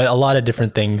similar, but a lot of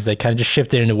different things. They kind of just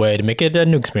shifted in a way to make it a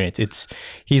new experience.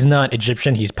 He's not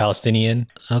Egyptian, he's Palestinian.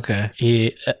 Okay.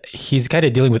 He's kind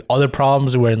of dealing with other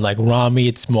problems, where in Rami,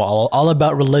 it's more all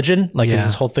about religion.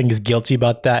 His whole thing is guilty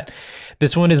about that.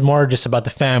 This one is more just about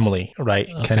the family, right?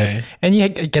 Okay. Kind of, and you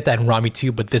get that in Rami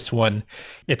too, but this one,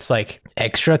 it's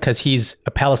extra because he's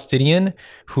a Palestinian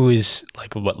who is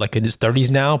in his 30s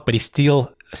now, but he's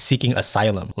still seeking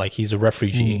asylum. He's a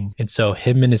refugee. And so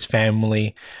him and his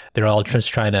family, they're all just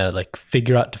trying to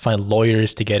figure out to find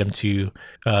lawyers to get him to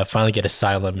finally get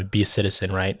asylum and be a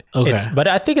citizen, right? Okay. But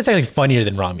I think it's actually funnier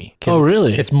than Rami. Oh,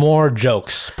 really? It's more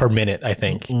jokes per minute, I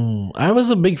think. I was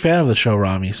a big fan of the show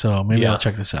Rami, so maybe I'll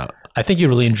check this out. I think you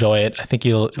really enjoy it. I think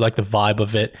you'll like the vibe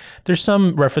of it. There's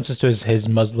some references to his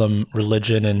Muslim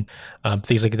religion and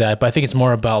things like that, but I think it's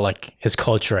more about his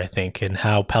culture, I think, and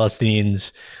how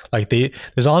Palestinians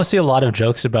there's honestly a lot of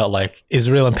jokes about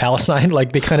Israel and Palestine.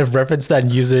 They kind of reference that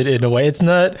and use it in a way. It's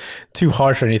not too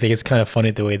harsh or anything. It's kind of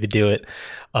funny the way they do it.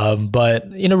 But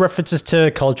references to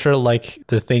culture,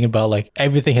 the thing about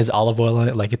everything has olive oil in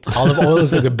it. It's olive oil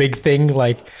is a big thing.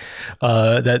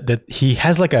 That he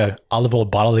has a olive oil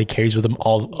bottle that he carries with him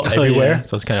everywhere. Yeah.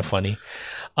 So it's kind of funny.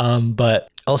 But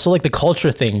also the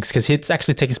culture things, because it's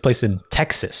actually takes place in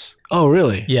Texas. Oh,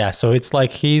 really? Yeah. So it's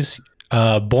he's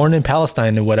born in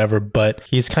Palestine and whatever, but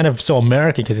he's kind of so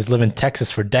American because he's lived in Texas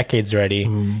for decades already.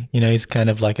 He's kind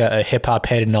of a hip hop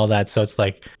head and all that. So it's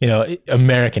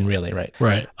American really, right?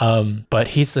 Right. But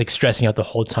he's stressing out the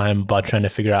whole time about trying to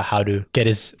figure out how to get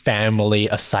his family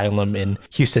asylum in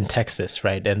Houston, Texas,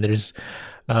 right? And there's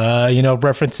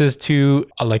references to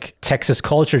Texas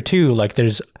culture too.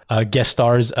 There's guest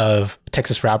stars of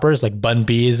Texas rappers Bun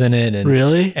B is in it, and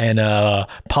really, and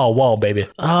Paul Wall, baby.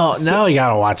 Oh, now you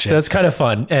gotta watch it. That's kind of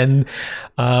fun. And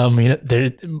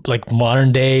there's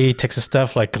modern day Texas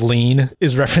stuff, lean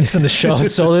is referenced in the show.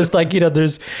 So there's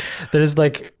there's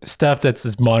stuff that's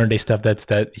this modern day stuff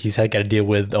that he's got to deal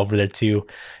with over there too.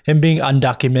 Him being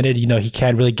undocumented, he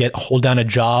can't really hold down a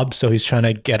job, so he's trying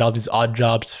to get all these odd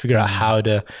jobs to figure out how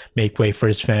to make way for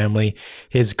his family.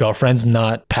 His girlfriend's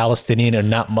not Palestinian or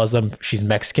not Muslim, she's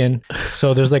Mexican.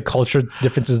 So there's culture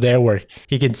differences there where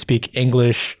he can speak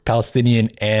English, Palestinian,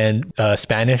 and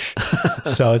Spanish.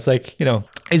 So it's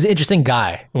he's an interesting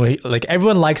guy.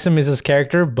 Everyone likes him as his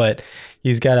character, but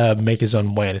he's got to make his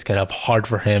own way, and it's kind of hard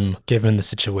for him given the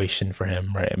situation for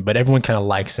him, right? But everyone kind of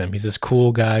likes him. He's this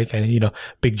cool guy, kind of,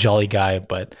 big jolly guy,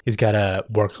 but he's got to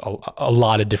work a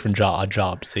lot of different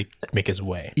jobs to make his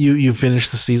way. You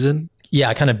finished the season? Yeah,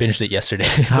 I kind of binged it yesterday.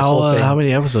 The How whole thing. how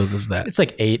many episodes is that? It's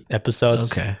like 8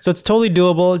 episodes. Okay. So it's totally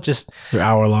doable. Just, They're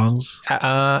hour longs.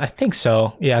 I think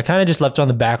so. Yeah, I kind of just left it on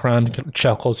the background,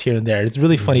 chuckles here and there. It's a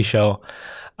really funny show.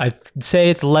 I'd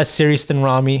say it's less serious than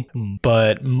Rami,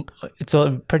 but it's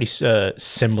a pretty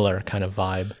similar kind of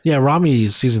vibe. Yeah,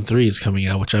 Rami's season 3 is coming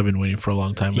out, which I've been waiting for a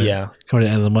long time. Yeah. Coming to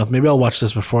the end of the month. Maybe I'll watch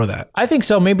this before that. I think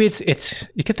so. Maybe it's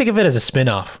you can think of it as a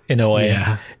spin-off in a way.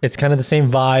 Yeah. It's kind of the same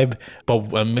vibe,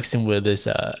 but mixing with this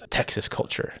Texas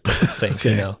culture thing,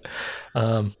 Okay. you know.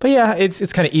 But yeah,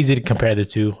 it's kind of easy to compare the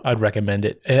two. I'd recommend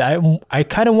it. I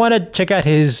kind of want to check out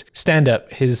his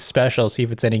stand-up, his special, see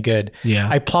if it's any good. Yeah.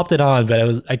 I plopped it on,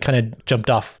 but I kind of jumped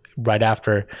off right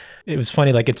after. It was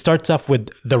funny. Like, it starts off with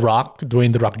The Rock,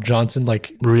 Dwayne The Rock Johnson,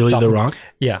 like Really, The Rock?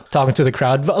 Yeah, talking to the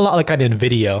crowd, but a lot like kind of in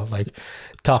video, like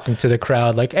talking to the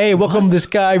crowd, like, "Hey, welcome this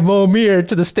guy Mo Mir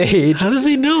to the stage." How does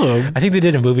he know him? I think they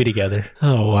did a movie together.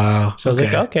 Oh, wow. So I was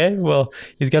like, okay, well,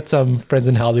 he's got some friends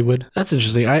in Hollywood. That's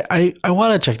interesting. I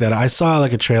want to check that out. I saw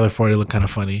like a trailer for it. It looked kind of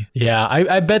funny. Yeah,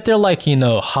 I bet they're like, you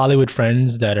know, Hollywood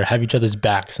friends that have each other's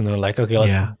backs, and they're like, okay,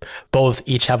 let's both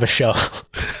each have a show.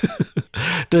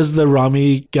 Does the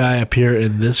Rami guy appear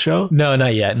in this show? No,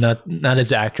 not yet. Not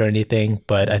as actor or anything,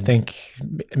 but I think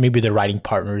maybe they're writing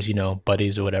partners, you know,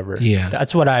 buddies or whatever. Yeah.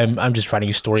 That's what I'm just writing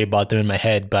a story about them in my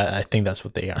head, but I think that's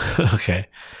what they are. Okay.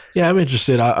 Yeah, I'm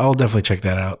interested. I'll definitely check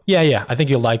that out. Yeah, I think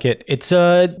you'll like it. It's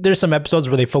there's some episodes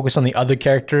where they focus on the other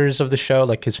characters of the show,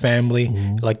 like his family,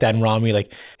 like that in Rami.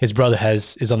 Like his brother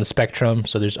is on the spectrum,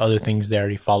 so there's other things there.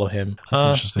 You follow him.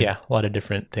 That's interesting. Yeah, a lot of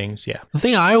different things. Yeah. The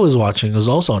thing I was watching was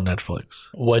also on Netflix.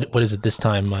 What is it this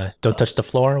time? Don't touch the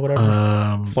floor or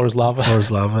whatever. Floor's lava.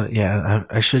 Floor's lava. Yeah,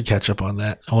 I should catch up on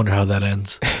that. I wonder how that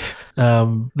ends.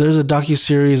 There's a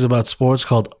docuseries about sports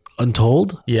called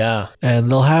Untold. Yeah.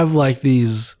 And they'll have like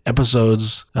these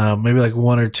episodes, maybe like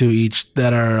 1 or 2 each,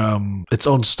 that are its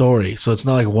own story. So it's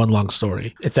not like one long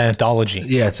story. It's an anthology.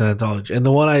 Yeah, it's an anthology. And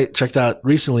the one I checked out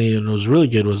recently and was really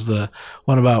good was the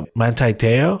one about Manti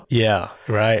Te'o. Yeah,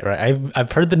 right.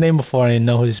 I've heard the name before. I didn't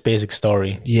know his basic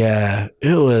story. Yeah,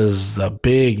 it was the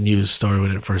big news story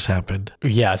when it first happened.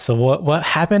 Yeah, so what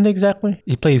happened exactly?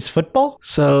 He plays football?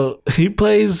 So he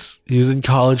was in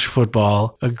college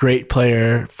football, a great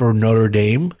player for Notre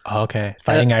Dame. Okay,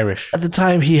 Fighting Irish. At the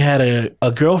time, he had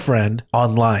a girlfriend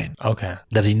online. Okay.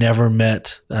 That he never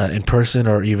met in person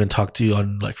or even talked to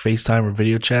on like FaceTime or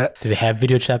video chat. Did they have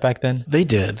video chat back then? They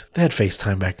did. They had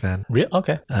FaceTime back then. Real?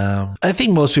 Okay. I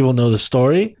think most people know the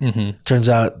story. Mm-hmm. Turns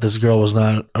out this girl was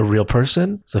not a real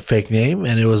person. It's a fake name,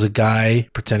 and it was a guy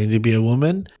pretending to be a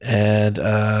woman. And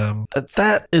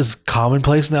that is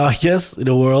commonplace now, I guess, in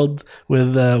a world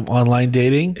with online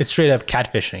dating. It's straight up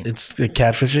catfishing. It's the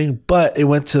catfishing, but it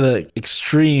went to the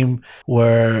extreme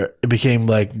where it became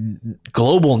like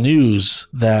global news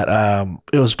that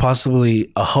it was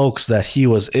possibly a hoax that he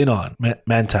was in on,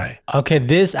 Manti. Okay,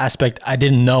 this aspect I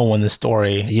didn't know when the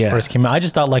story first came out. I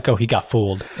just thought like, oh, he got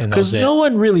fooled. Because no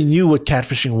one really knew what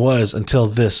catfishing was until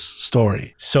this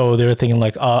story. So they were thinking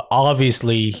like,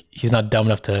 obviously he's not dumb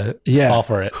enough to fall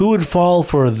for it. Who would fall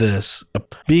for this?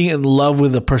 Being in love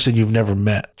with a person you've never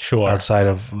met outside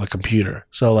of the computer.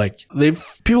 So like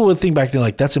people would think back then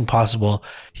like that's impossible.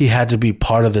 He had to be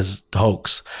part of this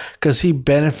hoax because he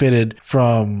benefited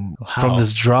from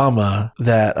this drama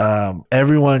that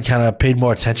everyone kind of paid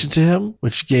more attention to him,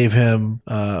 which gave him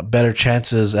better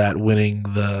chances at winning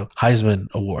the Heisman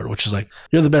Award, which is like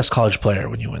you're the best college player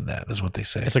when you win that, is what they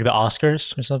say. It's like the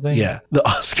Oscars or something. Yeah, the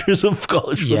Oscars of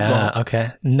college football. Yeah.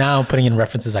 Okay. Now I'm putting in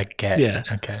references I get. Yeah.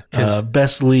 Okay.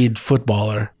 Best lead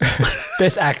footballer,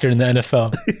 best actor in the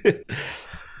NFL.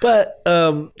 But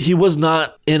he was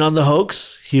not in on the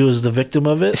hoax. He was the victim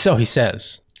of it. So he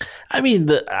says. I mean,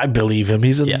 I believe him.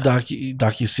 He's in the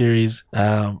docuseries.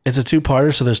 It's a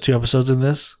 2-parter, so there's 2 episodes in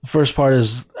this. The first part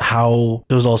is how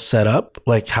it was all set up,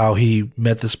 like how he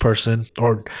met this person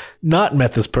or not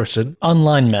met this person.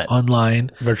 Online.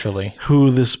 Virtually.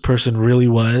 Who this person really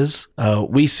was.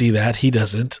 We see that. He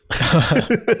doesn't.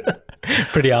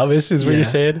 Pretty obvious is what you're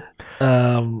saying.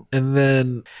 And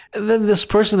then this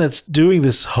person that's doing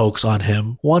this hoax on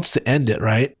him wants to end it,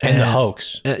 right? And the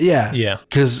hoax. Yeah.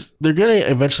 Because they're going to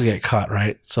eventually get caught,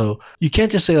 right? So you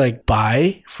can't just say like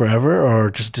bye forever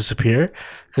or just disappear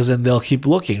because then they'll keep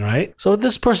looking, right? So what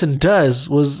this person does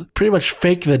was pretty much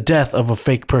fake the death of a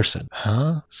fake person.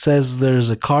 Huh? Says there's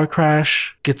a car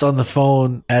crash, gets on the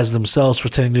phone as themselves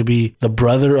pretending to be the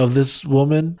brother of this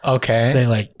woman. Okay. Saying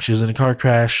like she was in a car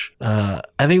crash. I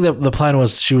think that the plan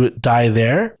was she would die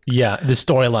there. Yeah, the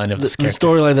storyline of this The character.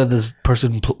 storyline that this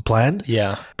person planned.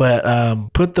 Yeah. But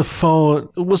put the phone,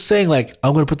 was saying like,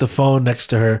 I'm going to put the phone next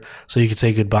to her so you can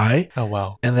say goodbye. Oh,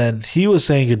 wow. And then he was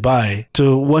saying goodbye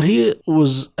to what he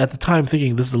was at the time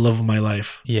thinking, this is the love of my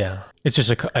life. Yeah. It's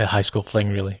just a high school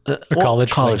fling, really. A Well,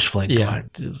 college fling. Yeah. Come on.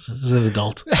 This is an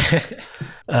adult.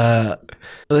 I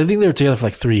think they were together for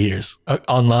like 3 years.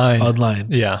 Online.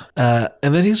 Yeah.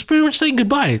 And then he was pretty much saying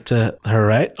goodbye to her,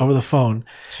 right? Over the phone.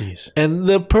 Jeez. And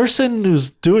the person who's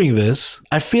doing this,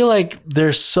 I feel like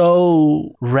they're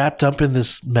so wrapped up in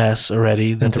this mess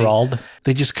already that Enthralled.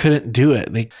 they just couldn't do it.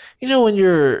 When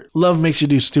your love makes you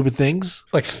do stupid things,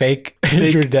 Like fake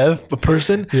your death. a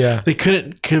person, Yeah. they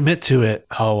couldn't commit to it.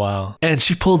 Oh, wow. And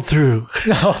she pulled through.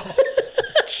 Oh,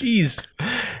 jeez.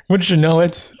 Wouldn't you know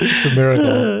it? It's a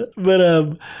miracle.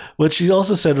 But what she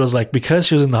also said was like, because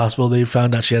she was in the hospital, they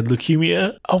found out she had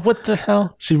leukemia. Oh, what the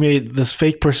hell? She made this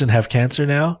fake person have cancer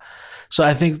now. So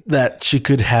I think that she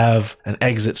could have an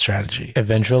exit strategy.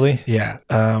 Eventually? Yeah.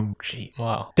 Gee,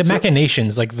 wow. The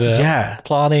machinations, like the Yeah.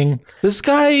 plotting. This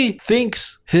guy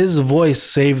thinks his voice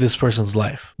saved this person's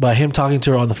life. By him talking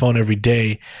to her on the phone every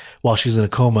day while she's in a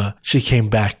coma, she came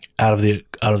back out of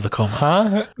the coma.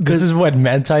 Huh? This is what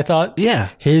Manti thought? Yeah.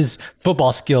 His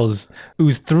football skills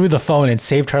oozed through the phone and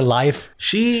saved her life.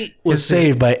 She was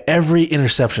saved by every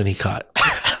interception he caught.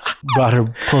 Brought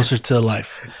her closer to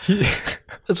life.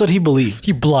 That's what he believed.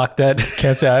 He blocked that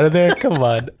cancer out of there? Come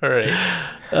on. All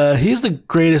right. He's the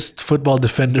greatest football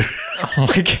defender Oh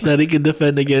my God. that he can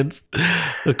defend against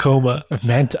the coma.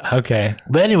 Manti. Okay.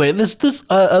 But anyway, this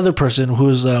other person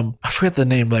who's I forget the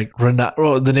name, like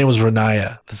the name was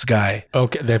Renaya. This guy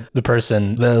Okay. The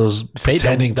person that was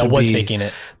pretending that to was be faking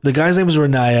it. The guy's name was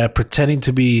Renaya, pretending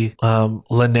to be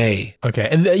Lene. Okay.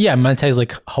 And Manti is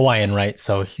like Hawaiian, right?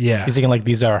 So Yeah. he's thinking like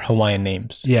these are Hawaiian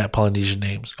names. Yeah, Polynesian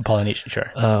names. Polynesian, sure.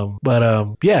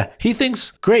 Yeah, he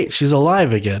thinks great, she's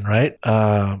alive again, right?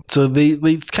 So they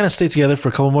kind of stay together for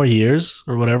a couple more years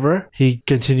or whatever. He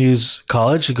continues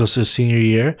college. He goes to his senior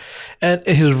year, and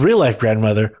his real life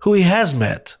grandmother, who he has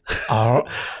met, Over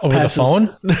passes- the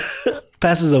phone?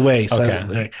 passes away.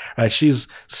 Okay. Right, she's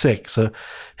sick, so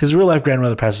his real life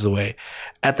grandmother passes away.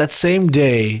 At that same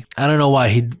day, I don't know why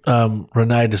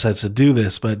Renai decides to do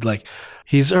this, but like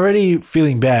he's already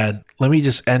feeling bad. Let me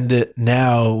just end it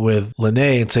now with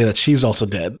Lene and say that she's also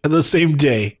dead at the same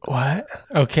day. What?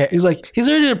 Okay. He's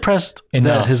already depressed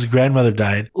Enough. that his grandmother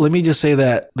died. Let me just say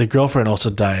that the girlfriend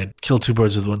also died. Kill two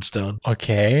birds with one stone.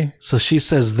 Okay. So she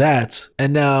says that,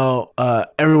 and now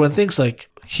everyone thinks like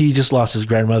he just lost his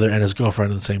grandmother and his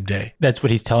girlfriend on the same day. That's what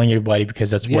he's telling everybody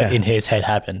because that's what Yeah. in his head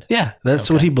happened. Yeah,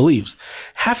 that's what he believes.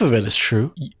 Half of it is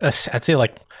true. I'd say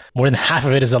like more than half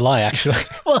of it is a lie, actually.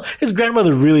 Well, his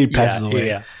grandmother really passes away.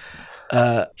 Yeah.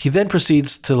 He then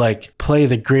proceeds to like play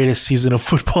the greatest season of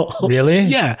football. Really?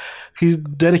 Yeah. He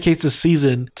dedicates a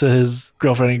season to his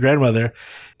girlfriend and grandmother,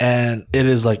 and it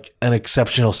is like an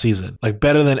exceptional season, like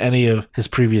better than any of his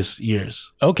previous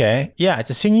years. Okay. Yeah, it's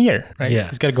a senior year, right? Yeah.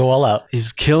 He's got to go all out.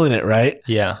 He's killing it, right?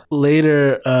 Yeah.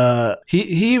 Later, he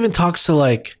even talks to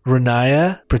like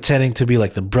Renaya, pretending to be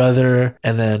like the brother,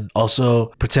 and then also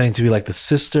pretending to be like the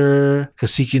sister,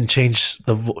 because he can change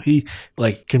he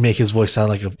like can make his voice sound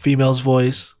like a female's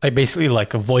voice. Like basically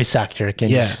like a voice actor can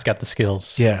Yeah. just got the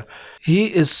skills. Yeah.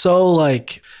 He is so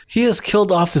like, he has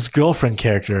killed off this girlfriend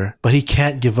character, but he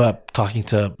can't give up talking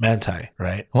to Manti,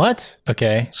 right? What?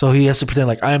 Okay. So he has to pretend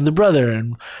like, I am the brother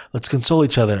and let's console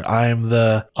each other. I am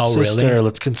the sister, really?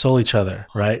 let's console each other,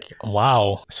 right?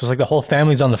 Wow. So it's like the whole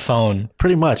family's on the phone.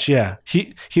 Pretty much, yeah.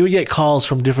 He would get calls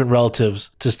from different relatives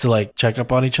just to like check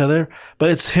up on each other, but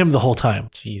it's him the whole time.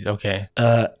 Jeez. Okay.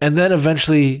 And then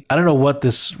eventually, I don't know what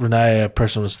this Renaya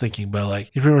person was thinking, but like,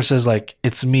 he pretty much says like,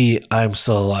 it's me, I'm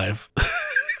still alive.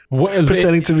 What,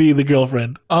 Pretending to be the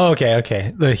girlfriend. Oh, okay.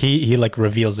 Okay. He like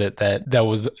reveals it that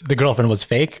was the girlfriend was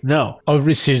fake. No. Oh,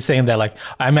 she's saying that like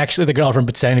I'm actually the girlfriend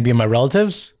pretending to be my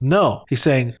relatives. No, he's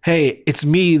saying, hey, it's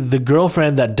me, the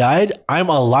girlfriend that died. I'm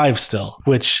alive still.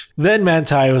 Which then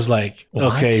Manti was like,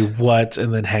 What? okay, what?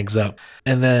 And then hangs up.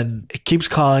 And then it keeps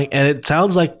calling, and it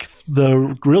sounds like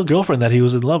the real girlfriend that he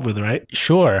was in love with, right?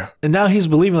 Sure. And now he's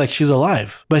believing like she's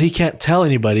alive, but he can't tell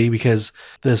anybody because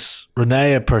this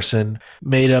Renaya person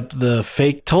made up the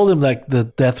fake, told him like the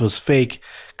death was fake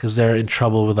because they're in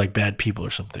trouble with like bad people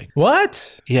or something.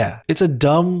 What? Yeah. It's a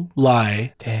dumb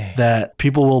lie Dang. that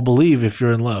people will believe if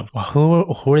you're in love. Well,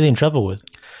 who are they in trouble with?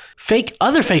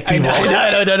 Other fake people.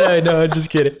 No, just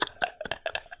kidding.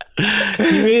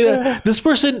 This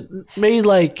person made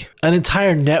like an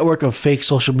entire network of fake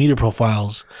social media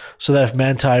profiles so that if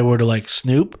Manti were to like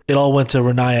snoop, it all went to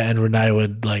Renaya and Renaya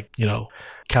would like,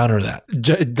 counter that.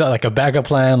 Like a backup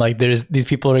plan. Like these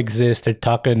people exist. They're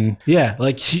talking. Yeah,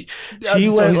 like he So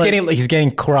he's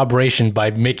getting corroboration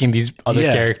by making these other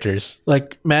characters.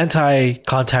 Like Manti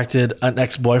contacted an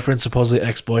ex-boyfriend, supposedly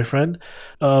ex-boyfriend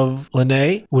of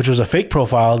Lene, which was a fake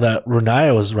profile that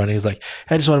Renaya was running. He's like,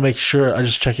 hey, I just want to make sure. I'm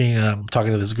just checking.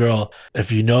 Talking to this girl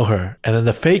if you know her, and then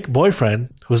the fake boyfriend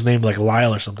who was named like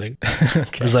Lyle or something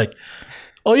was like,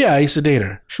 oh yeah, I used to date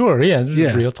her. Sure, yeah.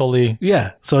 Real, totally.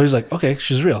 Yeah. So he's like, okay,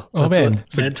 she's real. Oh, that's man.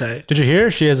 What Manti. Did you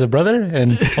hear? She has a brother,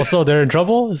 and also they're in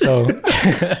trouble. So,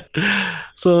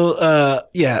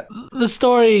 the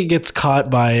story gets caught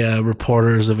by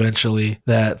reporters eventually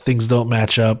that things don't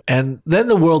match up, and then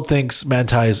the world thinks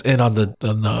Manti is in on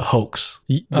the hoax.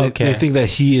 They think that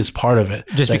he is part of it,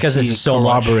 just because this is so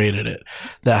corroborated it.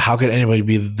 That how could anybody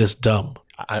be this dumb?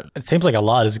 It seems like a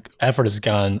lot of effort has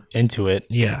gone into it.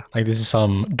 Yeah. Like this is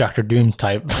some Dr. Doom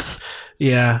type.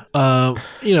 Yeah.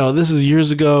 This is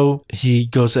years ago. He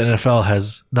goes to NFL,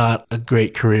 has not a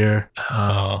great career.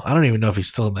 I don't even know if he's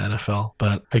still in the NFL,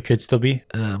 but I could still be.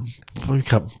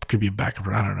 Could be a backup.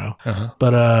 I don't know.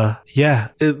 But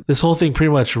this whole thing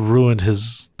pretty much ruined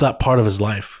that part of his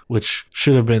life, which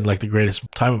should have been like the greatest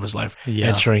time of his life,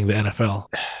 entering the NFL.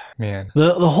 Man,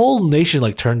 the whole nation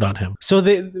like turned on him. So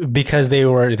because they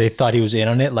thought he was in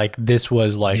on it. Like this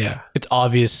was like it's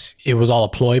obvious it was all a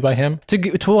ploy by him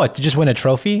to what, to just win a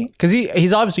trophy, because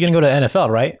he's obviously gonna go to the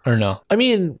NFL, right? Or no? I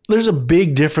mean, there's a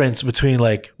big difference between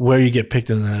like where you get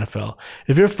picked in the NFL.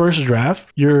 If you're first draft,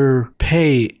 your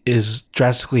pay is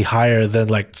drastically higher than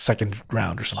like second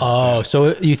round or something. Oh,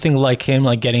 so you think like him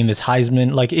like getting this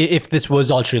Heisman, like if this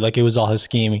was all true, like it was all his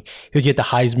scheme, he would get the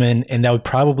Heisman, and that would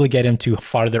probably get him to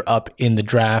farther up in the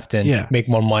draft and make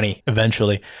more money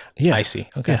eventually. Yeah, I see.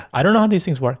 Okay, I don't know how these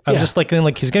things work. I'm just like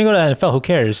he's gonna go to the NFL. Who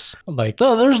cares? Like,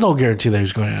 no, there's no guarantee that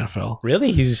he's going to NFL.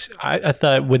 Really? I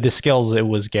thought with the skills it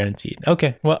was guaranteed.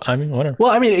 Okay, well, I mean, whatever.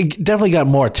 Well, I mean, it definitely got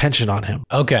more attention on him.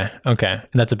 Okay, and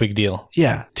that's a big deal.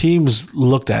 Yeah, teams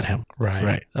looked at him.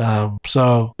 Right.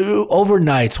 So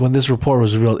overnight, when this report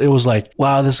was revealed, it was like,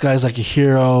 wow, this guy's like a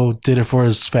hero, did it for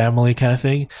his family kind of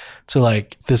thing. To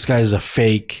like, this guy's a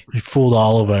fake, he fooled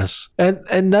all of us, and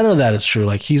none of that is true.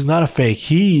 Like, he's not a fake,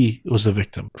 he was the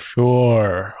victim.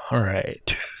 Sure. All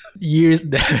right. Years.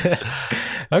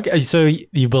 Okay, so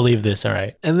you believe this, all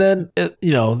right? And then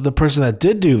the person that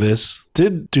did do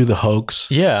the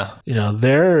hoax. Yeah.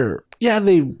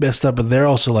 They messed up, but they're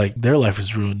also like, their life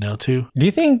is ruined now too. Do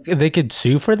you think they could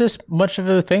sue for this much of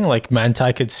a thing? Like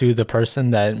Manti could sue the person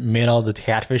that made all the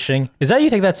catfishing? You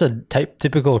think that's a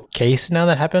typical case now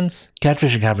that happens?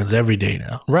 Catfishing happens every day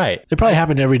now. Right. It probably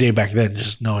happened every day back then,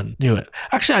 just no one knew it.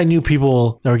 Actually, I knew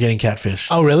people that were getting catfished.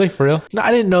 Oh, really? For real? No,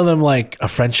 I didn't know them like a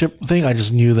friendship thing. I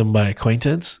just knew them by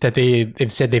acquaintance. That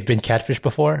they've said they've been catfished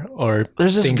before? Or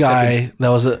there's this guy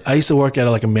I used to work at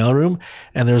like a mailroom,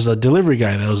 and there's a delivery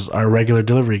guy that was our regular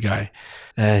delivery guy.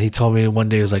 And he told me one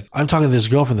day, he was like, I'm talking to this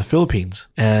girl from the Philippines,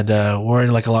 and we're in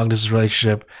like a long distance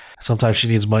relationship. Sometimes she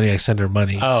needs money, I send her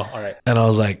money. Oh, all right. And I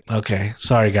was like, okay,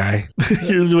 sorry, guy.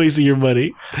 You're wasting your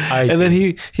money. And then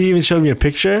he even showed me a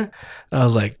picture. And I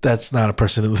was like, that's not a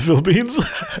person in the Philippines.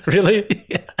 Really?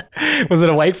 Yeah. Was it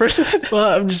a white person?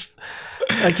 Well,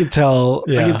 I could tell.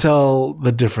 Yeah. I could tell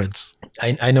the difference.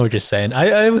 I know what you're saying.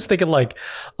 I was thinking like,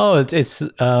 it's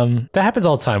that happens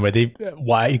all the time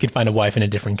where you can find a wife in a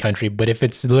different country, but if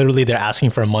it's literally they're asking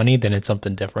for money, then it's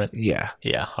something different. Yeah.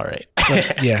 All right.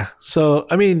 But, yeah. So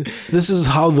I mean, this is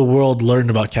how the world learned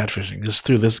about catfishing, is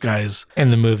through this guy's in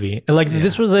the movie. And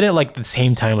this was in it like the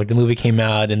same time, like the movie came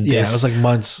out, and it was like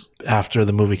months after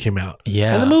the movie came out.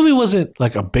 Yeah. And the movie wasn't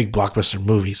like a big blockbuster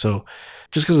movie, so.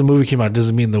 Just because the movie came out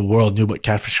doesn't mean the world knew what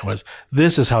catfishing was.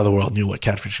 This is how the world knew what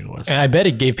catfishing was. And I bet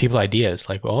it gave people ideas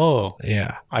like,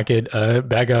 I could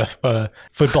bag a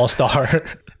football star.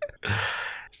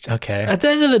 Okay. At the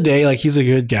end of the day, like, he's a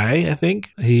good guy, I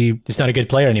think. He's not a good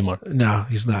player anymore. No,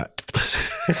 he's not.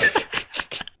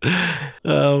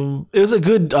 It was a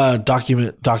good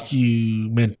document. What do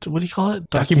you call it?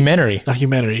 Documentary.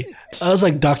 I was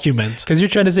like document. Because you're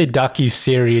trying to say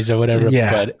docu-series or whatever,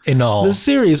 Yeah. but in all. This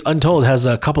series, Untold, has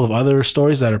a couple of other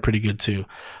stories that are pretty good too.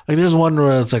 Like there's one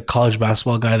where it's a college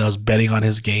basketball guy that was betting on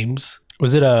his games.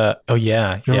 Was it oh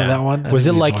yeah. You remember that one? Was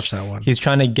it we used to like watch that one. he's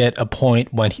trying to get a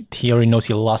point when he already knows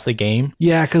he lost the game?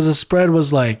 Yeah, because the spread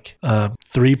was like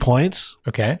 3 points.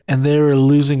 Okay. And they were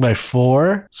losing by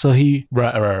 4. So he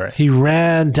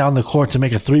ran down the court to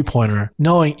make a 3-pointer,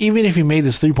 knowing even if he made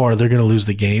this 3-pointer, they're going to lose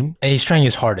the game. And he's trying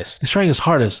his hardest.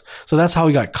 So that's how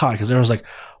he got caught, because everyone's like,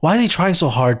 why is he trying so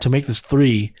hard to make this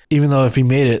 3, even though if he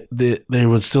made it, they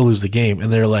would still lose the game?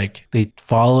 And they're like, they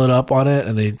followed up on it,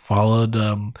 and they followed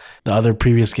the other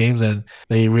previous games, and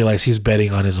they realized he's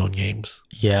betting on his own games.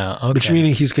 Yeah. Okay. Which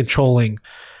meaning he's controlling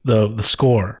the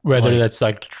score. Whether that's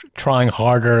like trying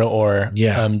harder or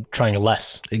trying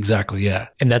less. Exactly, yeah.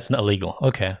 And that's not illegal.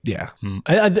 Okay. Yeah.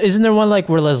 Isn't there one like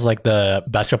where there's like the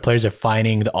basketball players are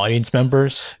finding the audience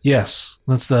members? Yes.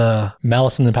 That's the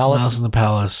Malice in the Palace? Malice in the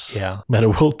Palace. Yeah. Meta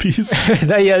World Peace.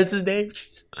 Yeah, that's his name.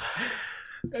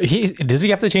 Does he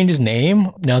have to change his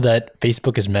name now that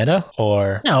Facebook is Meta,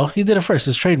 or No, he did it first.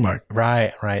 His trademark.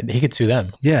 right? He could sue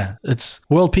them. Yeah. It's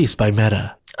World Peace by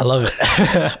Meta. I love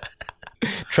it.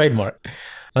 Trademark.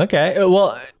 Okay,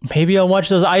 well, maybe I'll watch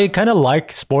those. I kind of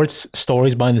like sports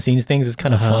stories, behind the scenes things. It's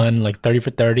kind of fun, like 30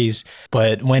 for 30s.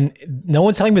 But when no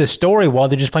one's telling me the story while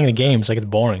they're just playing the game, it's like it's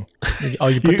boring. Oh,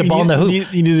 you put the ball in the hoop.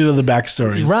 You need to know the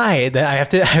backstories. Right. I have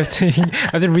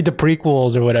to read the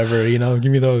prequels or whatever,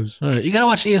 give me those. All right. You got to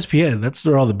watch ESPN. That's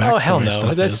where all the backstory Oh, hell no.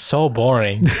 stuff That's is. so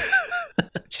boring.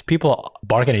 Just people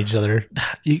barking at each other.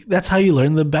 That's how you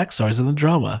learn the backstories and the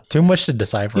drama. Too much to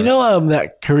decipher. You know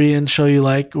that Korean show you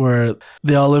like where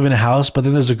they all live in a house, but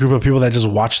then there's a group of people that just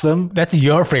watch them? That's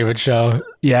your favorite show.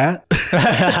 Yeah.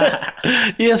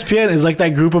 ESPN is like that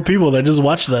group of people that just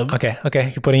watch them. Okay.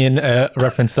 You're putting in a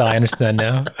reference that I understand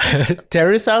now.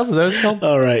 Terrace House? Is that what it's called?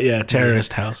 All right. Yeah.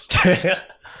 Terrorist House.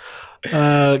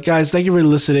 Guys, thank you for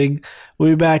listening.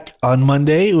 We'll be back on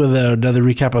Monday with another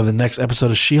recap of the next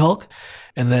episode of She-Hulk,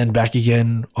 and then back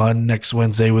again on next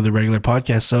Wednesday with a regular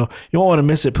podcast. So you won't want to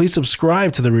miss it. Please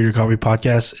subscribe to the Reader Copy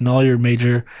Podcast in all your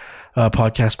major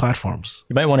podcast platforms.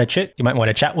 You might want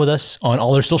to chat with us on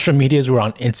all our social medias. We're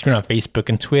on Instagram, Facebook,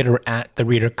 and Twitter at the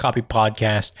Reader Copy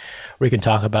Podcast, where you can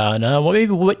talk about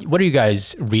what are you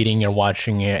guys reading or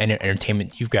watching and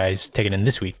entertainment you guys taken in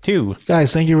this week too.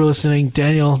 Guys, thank you for listening.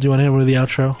 Daniel, do you want to hit with the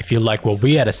outro? If you like what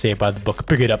we had to say about the book,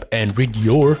 pick it up and read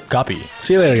your copy.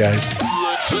 See you later, guys.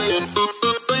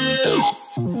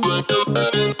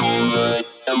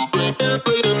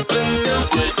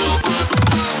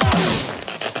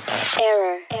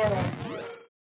 Error.